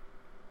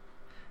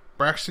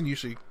 Braxton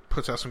usually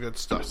puts out some good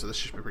stuff, so this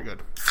should be pretty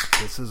good.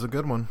 This is a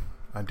good one.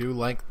 I do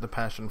like the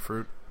passion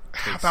fruit.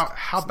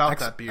 How about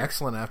that beer?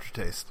 Excellent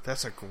aftertaste.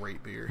 That's a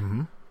great beer.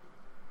 Mm-hmm.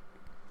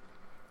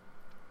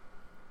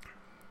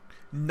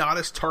 Not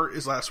as tart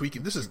as last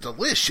weekend. This is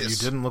delicious.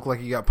 You didn't look like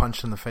you got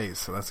punched in the face,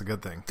 so that's a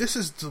good thing. This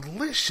is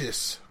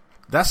delicious.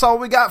 That's all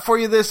we got for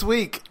you this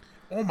week.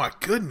 Oh my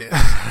goodness.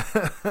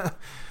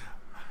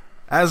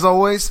 As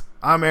always,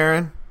 I'm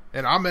Aaron.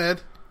 And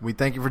Ahmed. We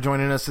thank you for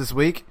joining us this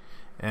week,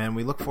 and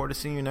we look forward to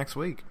seeing you next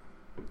week.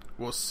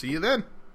 We'll see you then.